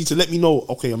courtesy to let me know,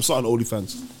 okay, I'm starting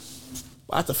OnlyFans.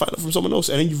 But I had to find out from someone else,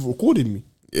 and then you've recorded me.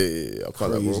 Yeah, I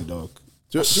can't, Crazy, bro. dog.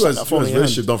 Just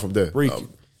relationship done from there. Break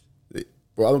it.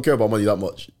 Bro, I don't care about money that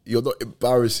much. You're not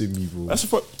embarrassing me, bro. That's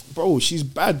bro. She's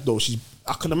bad though.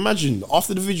 I can imagine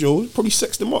after the video, probably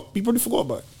sexed him up. He probably forgot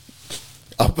about it.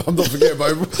 I'm not forgetting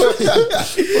about it, bro.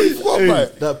 Forgot about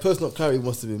it. That personal clarity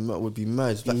would be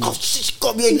mad. Like, oh shit, she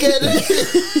got me again.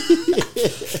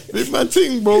 Big man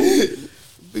ting, bro.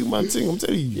 Big man ting. I'm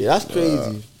telling you. Yeah, that's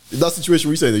crazy. In that situation,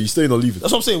 what you saying? Are you staying or leaving?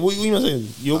 That's what I'm saying. What you saying?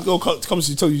 Your girl comes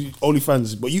to tell you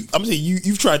OnlyFans, but I'm saying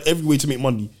you've tried every way to make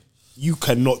money. You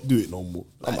cannot do it no more.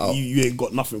 Like, you ain't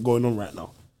got nothing going on right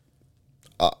now.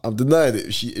 I'm denying it.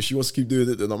 If she wants to keep doing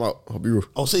it, then I'm out. I'll be real.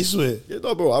 I'll say swear. Yeah,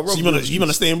 no, bro. So you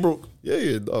wanna stay in broke?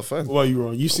 Yeah, no, fine. What are you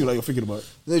wrong? You seem like you're thinking about it.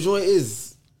 No, you know what it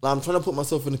is? Like, I'm trying to put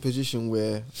myself in a position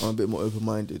where I'm a bit more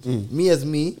open-minded. Me as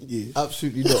me,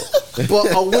 absolutely not.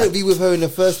 But I wouldn't be with her in the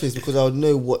first place because I would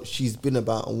know what she's been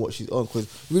about and what she's on. Because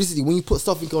realistically, when you put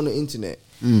something on the internet,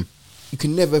 you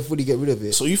can never fully get rid of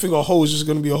it. So you think a hoe is just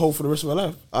going to be a hoe for the rest of her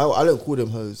life? I don't call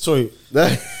them hoes. Sorry.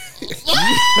 I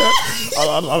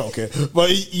don't care.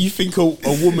 But you think a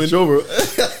woman... Sure, bro.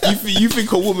 you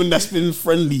think a woman that's been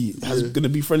friendly is going to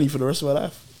be friendly for the rest of her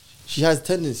life? She has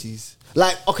tendencies.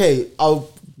 Like, okay, I'll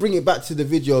bring it back to the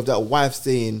video of that wife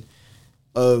saying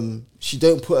she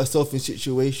don't put herself in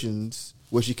situations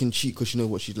where she can cheat because she knows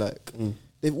what she'd like.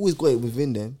 They've always got it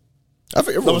within them. I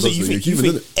think everyone does. You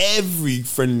think every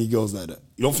friendly girl's like that?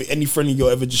 You don't think any friendly girl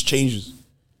ever just changes?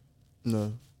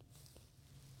 No.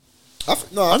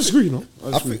 I disagree, you know.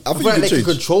 I feel like they can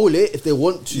control it if they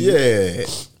want to. Yeah.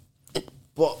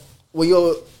 But when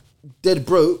you're dead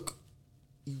broke,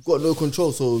 you've got no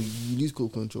control, so you lose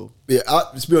control. Yeah,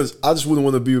 to be honest, I just wouldn't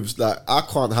want to be with, like, I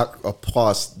can't hack a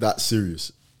past that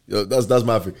serious. You know, that's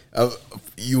my thing.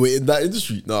 You were in that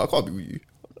industry. No, I can't be with you.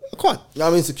 I can't.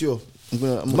 I'm insecure.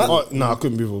 I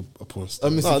couldn't be with a porn star.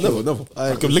 I'm insecure. Never.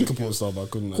 I could link a porn star, but I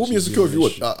couldn't. Call me insecure if you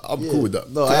want. I'm cool with that.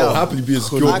 No, I'll happily be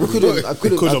insecure. I couldn't do it. I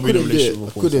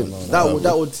couldn't.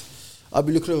 That would. I'd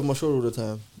be looking over my shoulder all the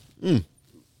time.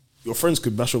 Your friends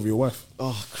could bash over your wife.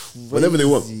 Oh, crazy. Whenever they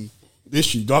want.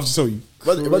 This you don't have to tell you.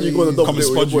 Imagine you go on a double Come and date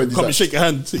with your spud boy you. and Come and he's shake your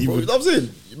hand. like, bro, you know what I'm saying?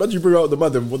 Imagine you bring out the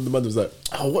man and one of the man was like,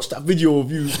 "I watched that video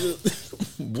of you."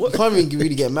 What? You can't even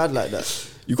really get mad like that.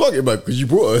 You can't get mad because you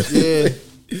brought her. Yeah.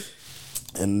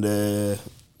 And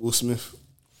Will Smith.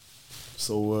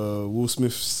 So Will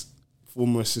Smith's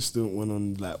former assistant went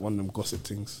on like one of them gossip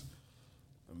things.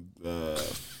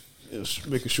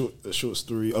 Make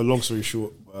a long story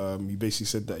short. He basically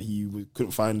said that he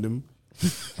couldn't find him.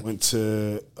 Went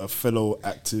to a fellow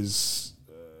actor's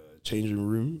changing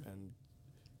room and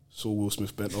saw Will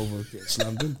Smith bent over, get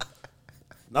slammed in.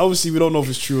 Now, obviously, we don't know if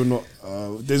it's true or not.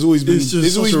 There's always been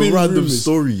a random rumors.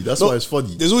 story. That's why it's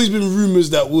funny. There's always been rumors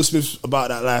that Will Smith's about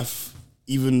that life.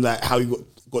 Even like how he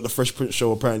got the Fresh Prince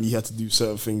show. Apparently, he had to do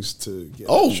certain things to get.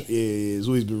 Oh, that show. Yeah. There's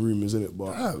always been rumors in it,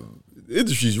 but the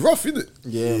industry's rough, isn't it?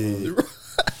 Yeah.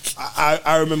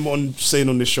 I remember saying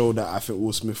on this show that I think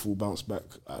Will Smith will bounce back.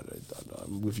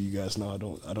 I'm with you guys now.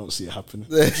 I don't see it happening.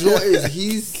 Do you know what it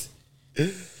is?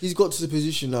 He's got to the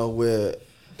position now where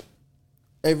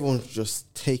everyone's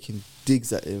just taking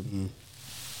digs at him,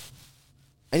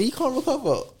 and he can't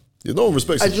recover. Yeah, no one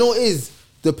respects him. And you know what it is?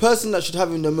 The person that should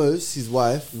have him the most, his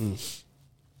wife,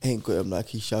 ain't got him like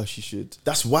she should.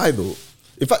 That's why, though.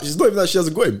 In fact, it's not even that she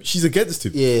hasn't got him. She's against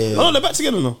him. Yeah. Oh, they're back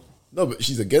together now. No, but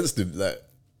she's against him. Like,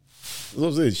 that's what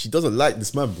I'm saying. She doesn't like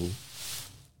this man, bro.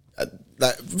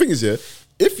 Like, the thing is, yeah,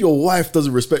 if your wife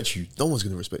doesn't respect you, no one's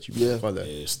gonna respect you. Yeah. Find that.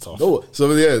 Yeah, it's tough. No,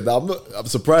 so yeah, I'm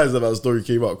surprised that story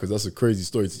came out because that's a crazy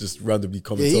story to just randomly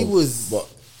come. Yeah, and he tell. was. But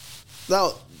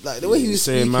Like the way he was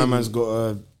saying, speaking, my man's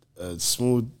got a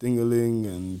small dingaling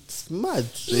and mad.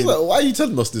 it's like, why are you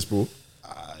telling us this, bro?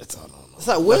 I don't know. It's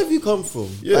like, where have you come from?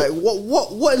 Yeah. Like,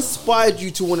 what inspired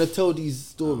you to want to tell these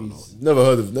stories? Never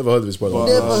heard of this brother.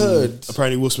 Never heard.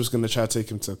 Apparently, Will Smith's gonna try to take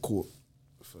him to court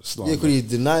for slander. Yeah, because he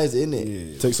denies it,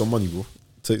 innit? Yeah. Take some money, bro.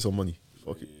 Take some money.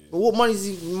 Fuck it. But what money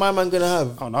is my man gonna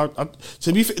have? I don't know.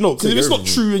 To be fair, no, because if it's not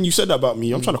true and you said that about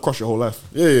me, I'm trying to crush your whole life.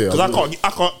 Yeah. Because I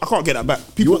can't get that back.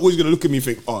 People are always gonna look at me and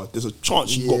think, oh, there's a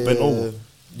chance you got bent over.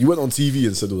 You went on TV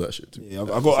and said all that shit. Yeah,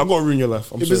 I got to ruin your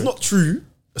life. I'm If sorry. it's not true,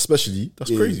 especially,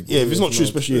 that's crazy. Bro. Yeah, if it's not true,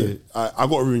 especially, I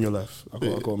got to ruin your life. I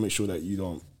got to make sure that you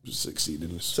don't succeed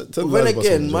in this. But then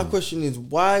again, my question is,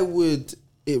 why would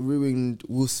it ruin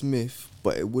Will Smith,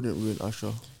 but it wouldn't ruin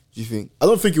Usher? Do you think? I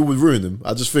don't think it would ruin him.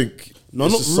 I just think No,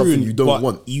 it's not just something ruin. you don't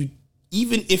want. You,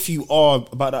 even if you are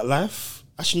about that life,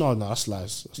 Actually, no, that's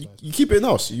lies. That's lies. You keep it in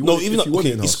house. You No, want it even if you want it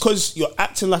okay, in it's house. because you're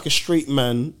acting like a straight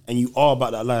man and you are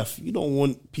about that life. You don't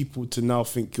want people to now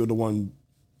think you're the one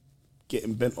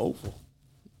getting bent over,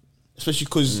 especially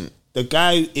because the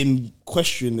guy in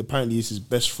question apparently is his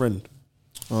best friend.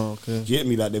 Oh, okay. Do you get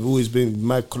me? Like they've always been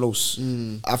mad close.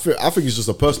 I think it's just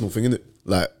a personal thing, innit?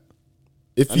 Like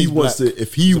if And he he's wants black. to,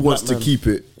 if he He's a wants black to man. keep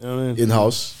it You know what I mean? in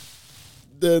house,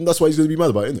 then that's why he's gonna be mad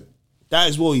about it, innit? That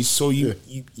as well. You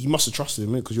must have trusted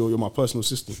him because you're my personal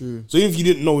sister. True. So even if you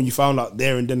didn't know and you found out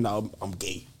there and then that I'm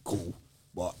gay, cool.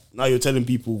 But now you're telling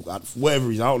people for whatever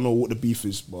reason. I don't know what the beef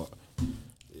is, but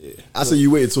I say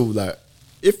you wait until like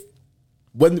if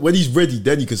when he's ready,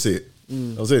 then you can say it.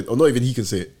 I'm saying, or not even he can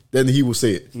say it. Then he will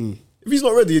say it. If he's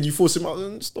not ready and you force him out,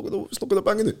 then it's not gonna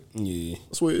bang, innit? yeah,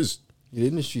 That's what it is. The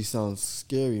industry sounds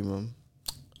scary, man.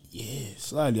 yeah,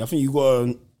 slightly. I think you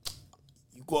gotta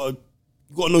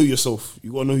know yourself.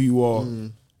 You gotta know who you are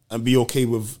and be okay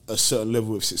with a certain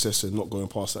level of success and not going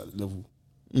past that level.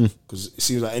 Because it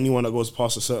seems like anyone that goes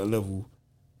past a certain level,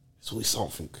 it's always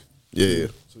something. Yeah.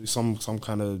 So it's some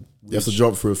kind of You have to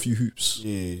jump through a few hoops.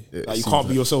 Yeah, it like you seems can't be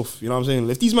like- yourself. You know what I'm saying?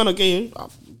 If these men are gay,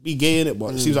 be gay in it,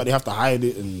 but it seems like they have to hide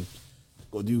it and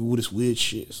got to do all this weird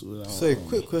shit. So, So,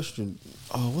 quick question.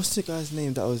 Oh, what's the guy's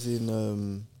name that was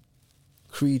in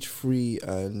Creed 3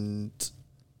 and...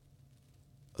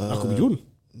 that could be Jordan.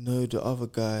 No, the other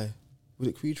guy. Was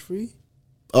it Creed 3?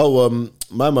 Oh,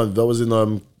 my man, that was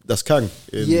in that's Kang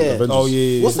in Yeah. Avengers. Oh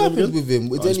yeah. What's happened with him? Is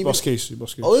there It's any- boss case.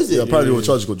 Boss case. Oh, is it? Yeah, apparently all the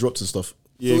charges got dropped and stuff.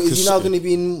 Yeah, So is he now 'cause- going to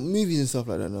be in movies and stuff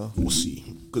like that now? We'll see.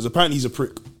 Because apparently he's a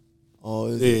prick. Oh,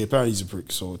 is Yeah, it? apparently he's a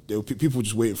prick. So people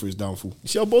just waiting for his downfall. You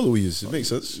see how bold he is? It makes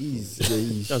sense.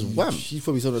 That's wham. He's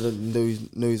probably someone that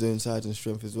doesn't know his own side and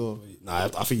strength as well. Nah,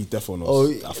 I think he definitely Oh,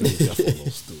 knows. I think he definitely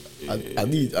knows. Still. Yeah.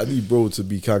 I need bro to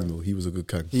be Kang though. He was a good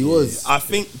Kang. He was. I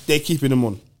think they're keeping him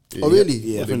on. Oh, really?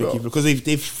 Yeah, I think they're keeping because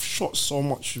they've shot so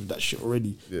much of that shit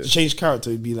already. Yeah. To change character,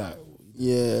 it'd be like,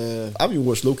 Yeah. I haven't even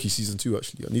watched Loki season 2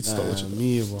 actually. I need to start watching that.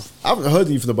 me, bro. I haven't heard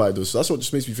anything about it though, so that's what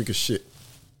just makes me think of shit.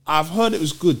 I've heard it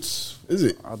was good. Is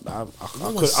it? I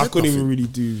one said couldn't even nothing. really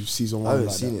do season I one. haven't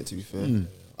like seen that. it, to be fair.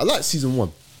 I like season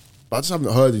 1, but I just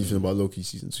haven't heard anything about Loki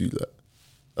season 2. Like,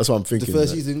 that's what I'm The thinking.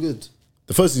 first like. season good.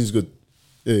 The first season's good.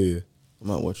 Yeah. I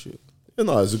might watch it. Yeah,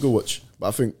 no, it's a good watch. But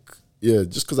I think,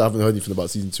 just because I haven't heard anything about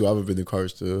season 2, I haven't been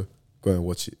encouraged to go and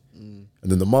watch it. And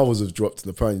then the Marvels have dropped, and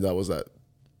apparently that was like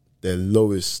their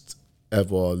lowest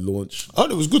ever launch. I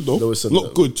heard it was good though. Lewis said Not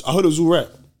that. good. I heard it was alright.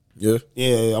 Yeah.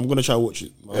 Yeah, I'm gonna try to watch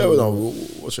it. Yeah, well, no,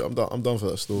 we'll watch it. I'm done for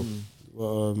that still.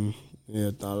 Yeah,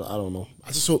 I don't know.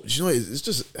 I just hope, you know, it's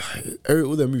just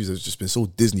all their movies have just been so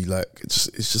Disney like. It's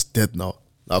just dead now.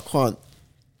 Like, I can't.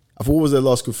 I thought, what was their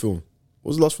last good film? What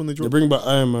was the last film they They dropped? bring back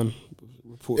Iron Man.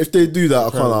 Report. If they do that, I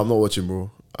can't. I'm not watching,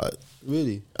 bro.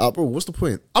 Really? Bro, what's the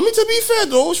point? I mean, to be fair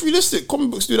though, it's realistic. Comic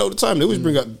books do that all the time. They always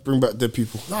bring back dead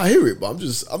people. No, I hear it, but I'm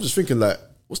just thinking like,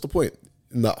 what's the point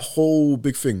in that whole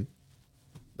big thing?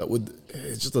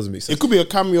 It just doesn't make sense. It could be a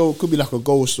cameo. It could be like a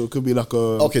ghost, or it could be like a.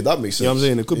 Okay, that makes sense. You know what I'm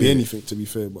saying? It could be Yeah. anything. To be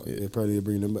fair, but yeah, apparently they're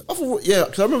bringing them back. I thought,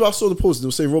 because I remember I saw the post and they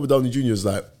were saying Robert Downey Jr. is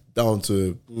like down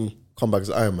to come back as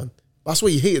Iron Man. But I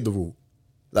swear he hated the role.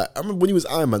 Like, I remember when he was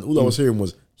Iron Man, all I was hearing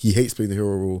was he hates playing the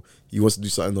hero role. He wants to do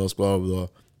something else, blah, blah, blah.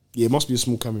 Yeah, it must be a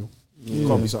small cameo. It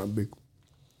can't be something big.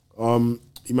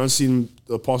 You man seen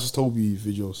the Pastor Tobi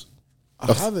videos?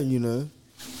 I haven't, you know.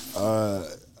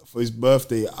 For his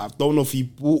birthday, I don't know if he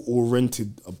bought or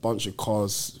rented a bunch of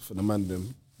cars for the man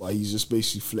them, but he's just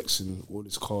basically flexing all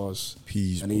his cars.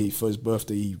 Peas, And for his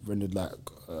birthday, he rented like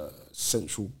a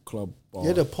Central Club bar. He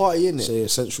had a party in it. Say a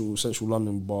Central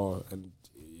London bar, and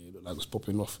it looked like it was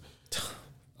popping off.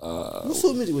 What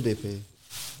sort of music would they play?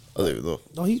 I don't even know.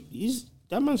 No, he's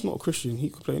that man's not a Christian. He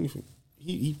could play anything.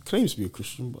 He claims to be a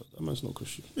Christian, but that man's not a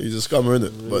Christian. He's a scammer,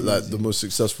 innit? But like the most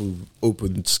successful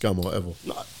open scammer ever.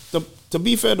 No, to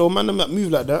be fair though, man, them that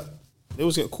move like that, they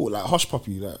always get caught like hush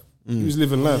puppy. Like he was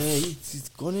living life. Yeah, he's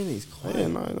gone in it. He's quiet. Yeah,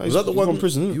 no, Was that the one? in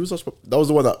prison? Isn't He was. That was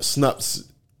the one that snaps.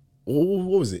 What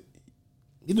was it?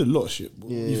 he did a lot of shit. Bro.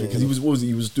 Yeah. Because he was. What was it?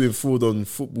 He was doing fraud on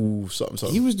football.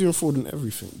 Something. He was doing fraud and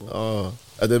everything, bro.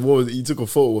 And then what was it? He took a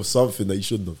photo of something that he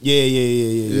shouldn't have. Yeah. I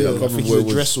can't I remember think what it he's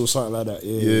was. a dress or something like that.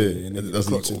 Yeah, Yeah, and and then that's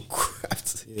clocked like him.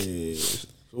 cracked. Yeah. So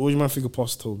what do you man think of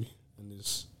Pastor Toby and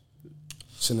his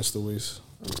sinister ways?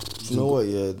 You know what?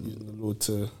 Yeah, Using the Lord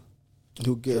to.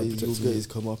 he'll get protect him. his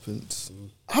comeuppance.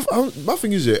 My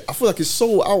thing is, I feel like it's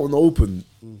so out in the open.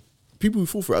 People who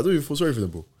fall for it, I don't even feel sorry for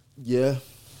them, bro. Yeah,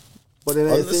 but then at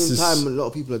the Unless same it's- time, a lot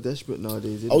of people are desperate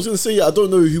nowadays. I was gonna say, I don't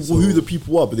know who the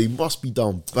people are, but they must be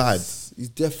down bad. He's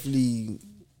definitely,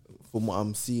 from what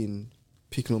I'm seeing,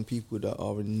 picking on people that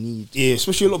are in need. Yeah,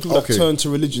 especially a lot of people Okay. that turn to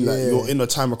religion. Like Yeah. you're in a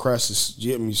time of crisis. Do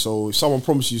you get me? So if someone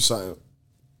promises you something,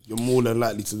 you're more than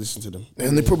likely to listen to them.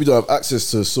 And they probably don't have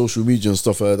access to social media and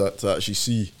stuff like that to actually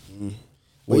see.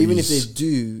 But what even if he's- they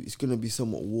do, it's gonna be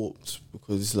somewhat warped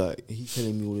because it's like he's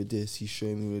telling me all of this, he's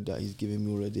showing me all of that, he's giving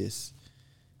me all of this.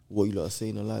 What you lot are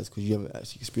saying are lies because you haven't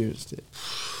actually experienced it.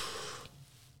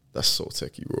 That's so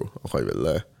techie, bro. I can't even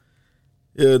lie.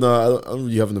 Yeah, no, I don't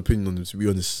really have an opinion on him, to be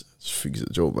honest. I just think he's a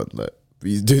joke, man. Like, but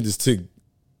he's doing this thing.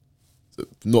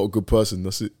 Not a good person,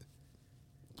 that's it.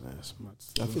 Yeah, it's mad.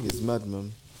 I think it's mad,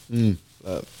 man. Mm.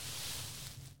 Like,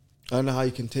 I don't know how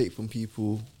you can take from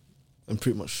people and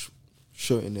pretty much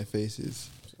show it in their faces.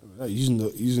 Like,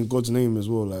 using God's name as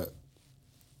well, like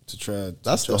to try.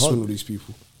 That's to the swindle hard- these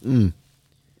people. Mm.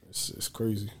 It's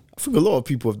crazy. I think a lot of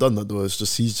people have done that, though. It's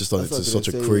just he's just done it That's to what I was such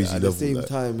a gonna say, crazy at level. the same like,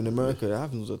 time, in America, that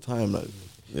happens all the time. Like,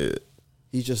 yeah.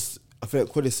 he just, I feel like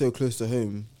because it's so close to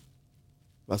home,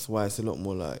 that's why it's a lot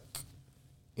more like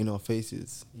in our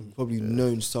faces. Probably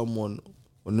known someone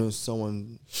or knows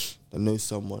someone that knows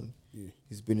someone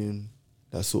who's been in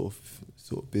that sort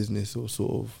of business or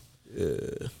sort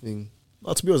of thing.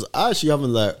 No, to be honest, I actually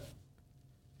haven't like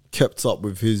kept up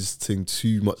with his thing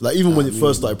too much. Like even when it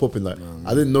first started popping, like I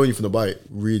didn't know anything about it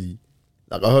really.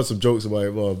 Like I heard some jokes about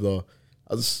it, blah blah.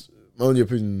 My only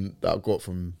opinion that I got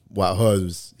from what I heard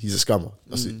was he's a scammer.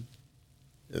 That's it,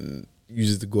 and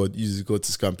uses God to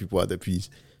scam people out of their peas.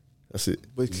 That's it.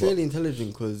 But it's clearly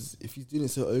intelligent because if he's doing it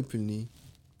so openly,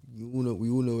 we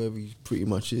all know where he pretty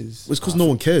much is. It's because no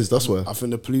one cares. That's why. I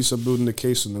think the police are building a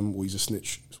case on him, or he's a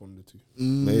snitch. It's one of the two.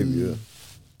 Maybe, yeah.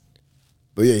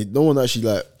 But yeah, no one actually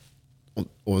like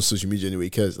on social media anyway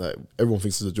cares. Like everyone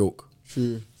thinks it's a joke.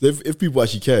 True. If people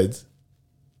actually cared,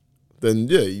 then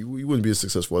yeah, you wouldn't be as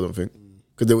successful. I don't think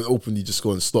because they would openly just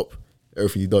go and stop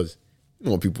everything he does. You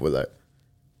know what people were like.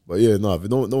 But yeah, no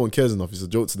one cares enough. It's a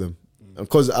joke to them. And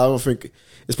because I don't think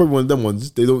it's probably one of them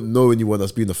ones. They don't know anyone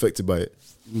that's been affected by it,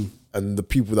 and the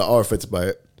people that are affected by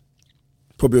it,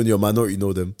 probably only a minority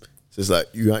know them. So it's like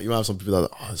you have some people that are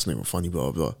like, oh, it's not even funny,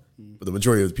 blah blah. But the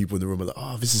majority of the people in the room are like,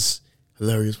 oh, this is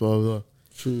hilarious, blah blah.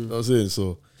 True. You know what I'm saying?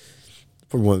 So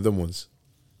probably one of them ones.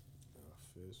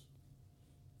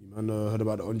 You man heard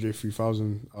about the Andre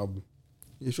 3000 album?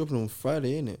 You're shopping on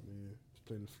Friday, ain't it? Yeah, he's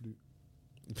playing the flute.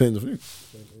 Playing the flute.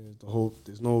 The whole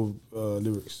there's no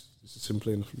lyrics. It's just him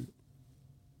playing the flute.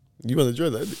 You want to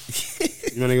join that?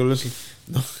 innit? You wanna go listen?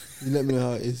 You let me know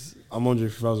how it is. I'm Andre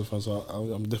 3000 fan, so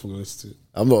I'm definitely gonna listen to it.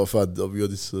 I'm not a fan. I'll be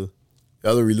honest. I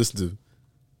don't really listen to him.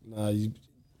 Nah, you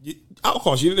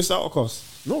Outcast. You didn't listen to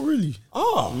Outcast? Not really.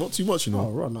 Not too much, you know. Oh,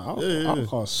 right now. Yeah.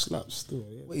 Outcast slaps still.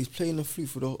 Yeah. Wait, he's playing the flute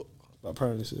for the But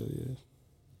apparently, so, yeah.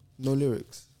 no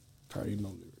lyrics. Apparently, no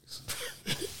lyrics.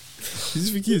 Who do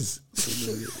you think he is?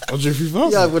 Andre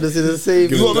 3000. Yeah, I'm gonna say the same.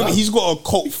 You gotta remember, he's got a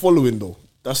cult following though.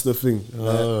 That's the thing.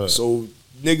 So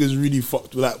niggas really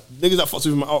fucked with that. Niggas that fucked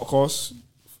with him at Outcast,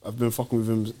 I've been fucking with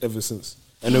him ever since.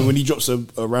 And then when he drops a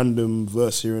random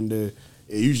verse here and there,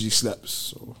 it usually slaps.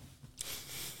 So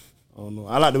I don't know.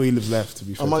 I like the way he lives life. To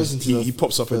be fair, I might 'cause listen to he the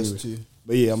pops up anyway. first two.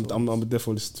 But yeah, I'm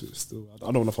definitely listen to it still.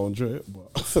 I don't know if I'll enjoy it, but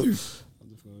I'm definitely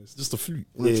gonna listen. Just a flute.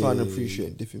 I'm gonna Yeah, try and yeah, yeah,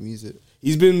 appreciate different music.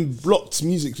 He's been blocked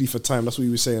musically for time. That's what he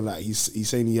was saying. Like he's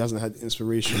saying he hasn't had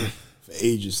inspiration for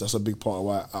ages. That's a big part of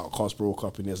why Outkast broke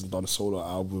up and he hasn't done a solo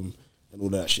album and all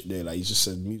that shit there. Like he's just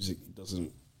said music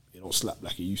don't slap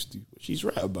like it used to, which he's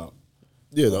right about.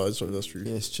 Yeah, no, that's true.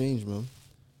 Yeah, it's changed, man.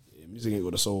 Yeah, music ain't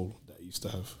got the soul that it used to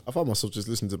have. I find myself just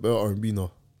listening to bare R&B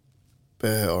now.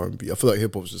 Bare R&B. I feel like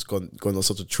hip hop's just gone on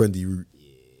such a trendy route.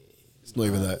 It's not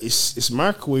even that. It's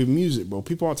microwave music, bro.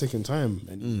 People aren't taking time,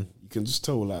 and you can just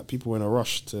tell like people are in a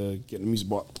rush to get the music,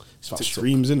 but it's about TikTok.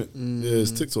 streams, innit? Yeah,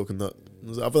 it's TikTok and that.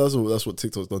 I feel that's what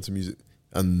TikTok's done to music,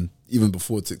 and even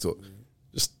before TikTok,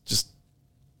 just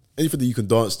anything that you can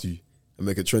dance to and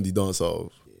make a trendy dance out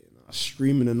of.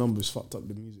 Streaming the numbers fucked up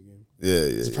the music game.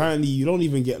 Yeah. Apparently, you don't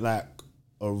even get like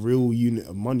a real unit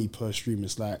of money per stream.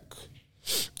 It's like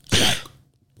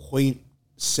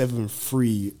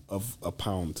 0.73 of a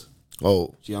pound. Oh,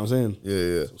 Do you know what I'm saying?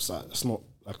 yeah. So it's like, that's not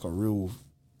like a real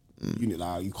unit.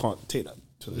 Like you can't take that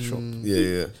to the shop.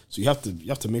 Yeah. So you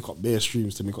have to make up bare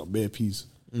streams to make up bare P's.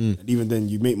 And even then,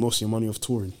 you make most of your money off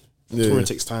touring. Yeah, Touring yeah.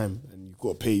 takes time, and you've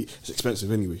got to pay. It's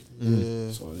expensive anyway. Yeah.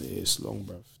 So it's long,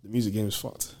 bruv. The music game is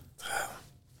fucked.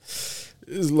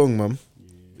 It's long, man.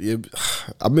 Yeah,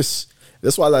 I miss.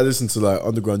 That's why I like listen to like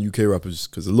underground UK rappers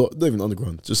because not even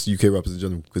underground, just UK rappers in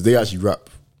general because they actually rap.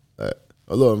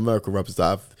 A lot of American rappers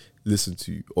that I've listened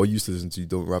to or used to listen to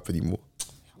don't rap anymore.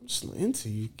 I'm just not into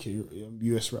UK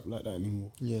US rap like that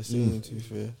anymore. Yeah, same to be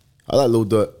fair. I like Lil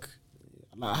Durk.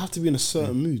 I Like, I have to be in a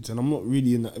certain mood, and I'm not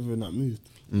really ever in that mood.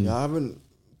 Yeah, I haven't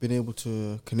been able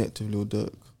to connect with Lil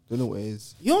Durk. Don't know what it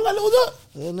is. You don't like Lil Durk?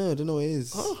 I don't know what it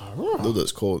is. Lil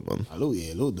Durk's cold, man.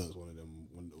 Lil Durk's one of them.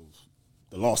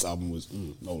 The last album was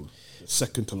the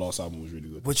second to last album was really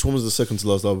good. Which one was the second to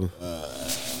last album?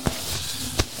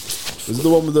 Was it the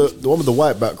one with the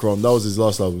white background? That was his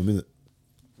last album, isn't it?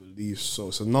 I believe so.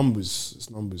 It's numbers. It's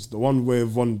numbers. The one where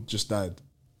Von just died.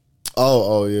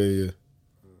 Oh yeah.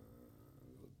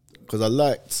 Because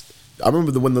I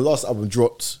remember when the last album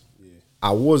dropped,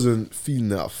 I wasn't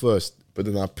feeling it at first, but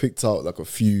then I picked out like a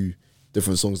few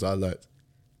different songs that I liked.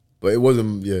 But it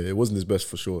wasn't his best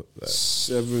for sure. Like,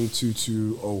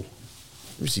 7220.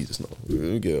 let me see this now. Let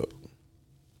me get it up.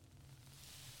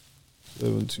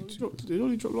 722. It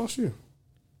only dropped last year.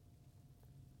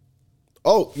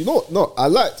 Oh, you know what? No, I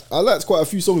liked quite a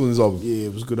few songs on this album. Yeah,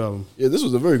 it was a good album. Yeah, this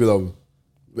was a very good album.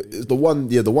 But it's the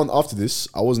one after this,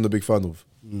 I wasn't a big fan of.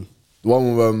 The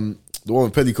one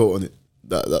with Petticoat on it.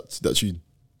 That tune.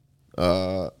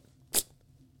 I'm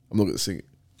not gonna sing it.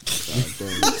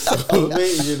 I was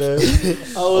waiting, you know.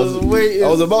 I was waiting. I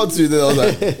was about to, then I was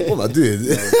like, what am I doing?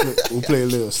 We'll play a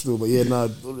little still, but yeah,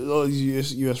 all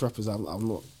these US rappers, I'm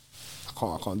not.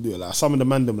 I can't do it. Like some of the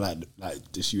man them like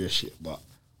this US shit, but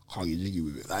I can't get jiggy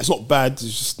with it. Like, it's not bad. It's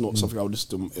just not something I would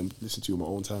listen to in my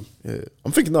own time. Yeah,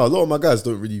 I'm thinking now. A lot of my guys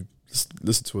don't really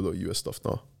listen to a lot of US stuff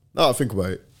now. Now I think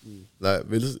about it, like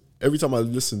every time I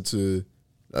listen to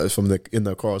from in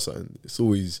the car or something, it's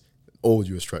always old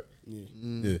US track.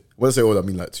 Yeah. When I say old, I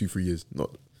mean like 2-3 years. Not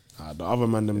the other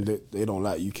man them they don't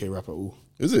like UK rap at all.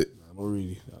 Is it? Nah, not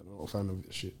really. I'm not a fan of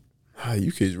that shit.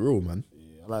 UK is real, man.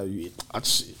 Yeah, I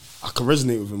can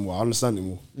resonate with him more. I understand him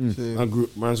more.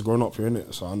 Man's grown up here,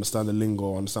 innit? So I understand the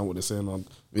lingo. I understand what they're saying.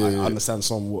 I understand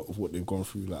some of what they've gone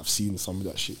through. Like I've seen some of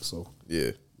that shit. So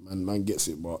yeah, man gets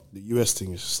it. But the US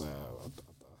thing is just like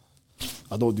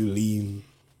I don't do lean.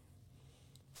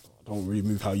 I don't really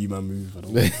move how you man move. I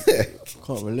don't.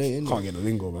 Can't relate. Can't get the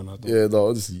lingo, man. I don't. Yeah, no,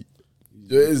 honestly,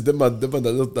 it is them man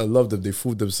that love them. They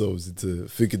fool themselves into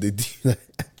thinking they do.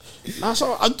 Nah,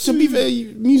 so to be fair,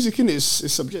 music in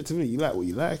it's subjective. Innit? You like what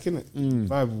you like, innit?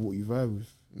 Vibe with what you vibe with.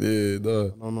 Yeah, no.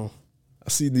 I don't know. I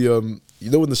seen the you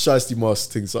know when the shiesty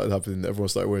mask thing started happening, everyone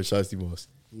started wearing shiesty masks.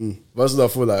 That's when I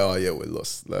feel like, oh yeah, we're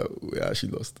lost. Like we're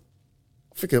actually lost.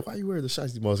 I'm thinking, why are you wearing the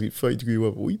shiesty mask in 30-degree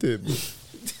weather? What are you doing, bro?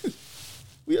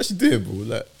 What are you actually doing, bro?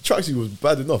 Like tracksuit was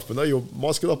bad enough, but now you're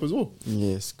masking up as well.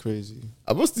 Yeah, it's crazy.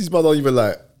 And most of these men aren't even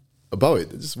like about it.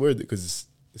 They're just wearing it because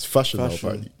it's fashion now.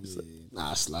 Apparently, it's like,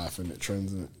 nah, it's life and it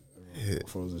trends, innit? It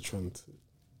follows a trend.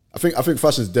 I think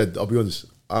fashion's dead. I'll be honest.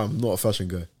 I'm not a fashion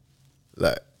guy.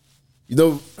 Like, you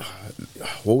know,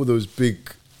 what were those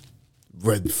big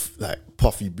red like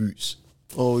puffy boots?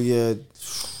 Oh yeah,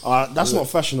 that's not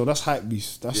fashion though. That's hype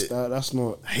beast. That's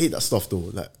not. I hate that stuff though.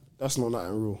 Like, that's not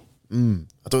nothing real.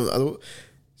 I don't. You know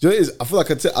what it is? I feel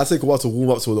like I take a while to warm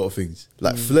up to a lot of things.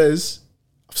 Like flares,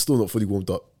 I'm still not fully warmed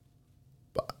up.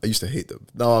 But I used to hate them.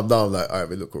 Now I'm like, all right,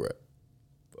 they look alright.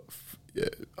 But yeah,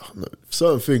 I don't know.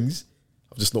 Certain things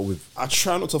I'm just not with. I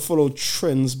try not to follow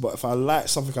trends, but if I like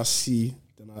something I see,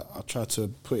 then I try to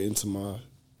put it into my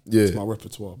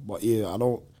repertoire. But yeah,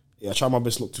 I try my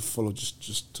best not to follow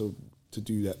just to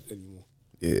do that anymore.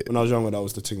 Yeah. When I was younger, that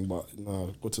was the thing. But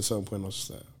got to a certain point, I was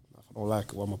just like, if I don't like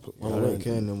it, why am I put? I don't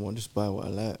care anymore. Just buy what I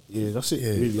like. Yeah, that's it.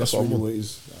 Yeah, really, that's really what it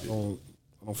is.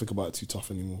 I don't think about it too tough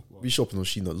anymore. We shopping on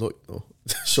Shein a lot, you know.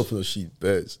 Shopping on Shein,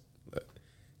 bears. Like,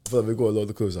 I feel like we got a lot of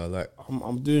the clothes I like.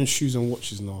 I'm doing shoes and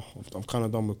watches now. I'm kind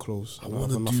of done with clothes. I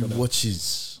want to do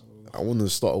watches. I want to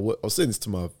start a watch. I was saying this to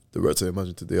my director,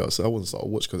 Imagine today. I said I want to start a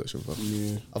watch collection.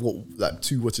 Yeah. I've got like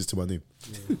 2 watches to my name.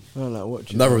 Yeah. I don't like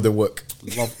watches. Neither of them work.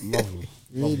 Love them.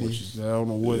 Really? Love watches. I don't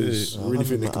know what it is. I really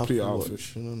think they complete an outfit.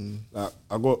 Like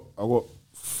I got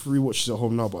 3 watches at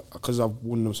home now, but because I've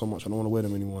worn them so much, I don't want to wear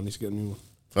them anymore. I need to get a new one.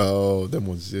 Oh, them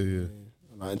ones, yeah.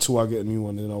 Like, until I get a new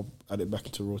one, then I'll add it back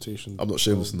into rotation. I'm not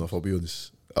shameless enough. I'll be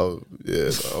honest. I'm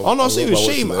not saying it's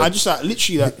shame. I just like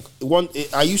literally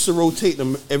I used to rotate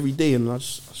them every day, and I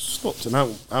stopped, and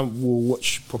I wore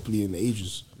watch properly in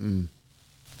ages. You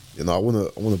know, I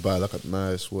wanna buy like a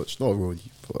nice watch, not a Rolex,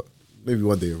 but maybe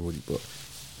one day a Rolex. But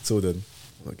until then,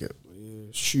 I get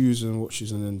shoes and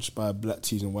watches, and then just buy black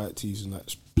tees and white tees, and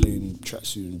like plain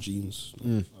tracksuit and jeans.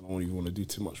 I don't even want to do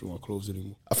too much with my clothes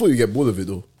anymore. I thought you get bored of it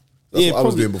though. That's what I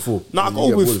was doing before. No, I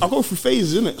go through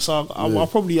phases, innit? So I'll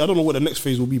probably, I don't know what the next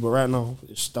phase will be, but right now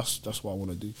that's what I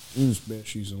want to do. Just bare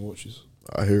shoes and watches.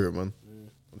 I hear it, man.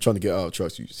 I'm trying to get out of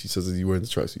tracksuits. He says that he's wearing the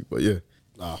tracksuit, but yeah.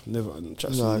 Nah, never.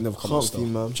 Tracksuit never come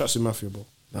out. Tracksuit mafia, bro.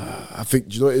 I think,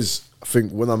 do you know what it is? I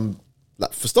think when I'm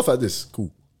like, for stuff like this, cool.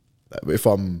 Like, but if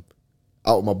I'm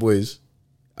out with my boys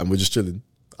and we're just chilling,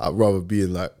 I'd rather be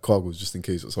in like cargos just in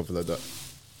case or something like that.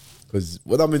 Because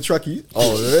when I'm in tracky,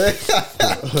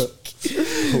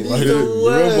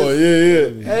 remember,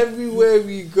 yeah. Everywhere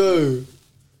we go,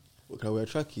 what, can I wear a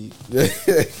trackie?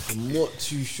 I'm not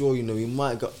too sure, you know, we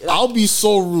might go. I'll be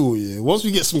so real, yeah. Once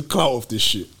we get some clout off this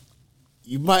shit,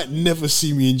 you might never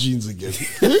see me in jeans again.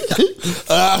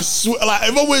 I swear, like,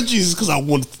 if I wear jeans, it's because I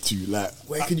wanted to. Like,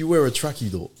 Where can you wear a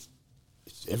trackie though?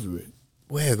 it's everywhere.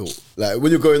 Where though? Like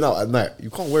when you're going out at night, you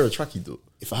can't wear a trackie though.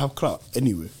 If I have clout,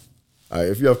 anywhere. Alright,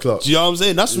 if you have clout, Do you know what I'm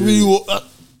saying? That's really what.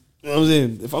 You know what I'm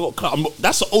saying? If I got clout,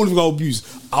 that's the only thing I'll abuse.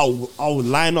 I'll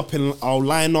line up.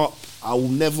 I will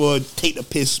never take the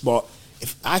piss. But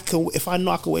if I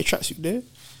know I can wear tracksuit there,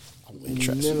 I'll wear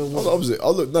tracksuit. I'm the opposite.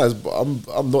 I'll look nice, but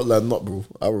I'm not lining up, bro.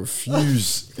 I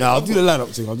refuse. Yeah, I'll do the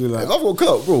lineup thing. I'll do the If lineup. I've got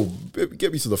clout, bro,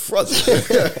 get me to the front.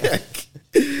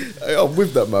 Hey, I'm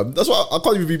with that, man. That's why I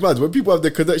can't even be mad when people have their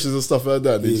connections and stuff like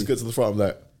that. And they just get to the front. I'm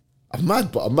like, I'm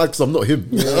mad, but I'm mad because I'm not him.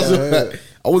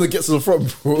 I want to get to the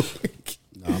front, bro.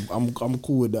 Nah, I'm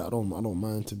cool with that. I don't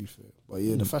mind, to be fair. But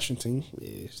yeah, the fashion thing,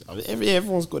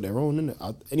 everyone's got their own,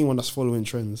 innit? Anyone that's following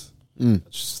trends,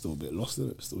 just still a bit lost in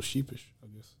it. Still sheepish, I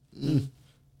guess.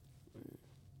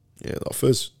 Yeah, like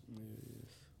first.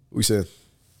 What we saying?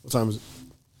 What time is it?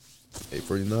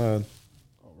 8:49.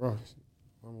 Oh, right.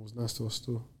 Mine was nice to us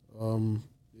still. When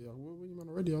you man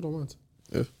already, I don't mind.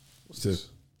 Yeah. What's this?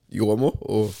 You got one more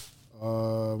or?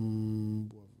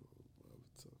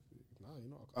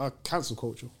 Cancel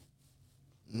culture.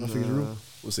 Nothing's real.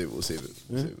 We'll save it.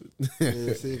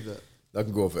 Yeah, save that. That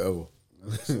can go on forever.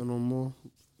 Say no more.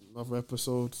 Another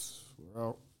episode. We're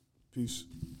out. Peace.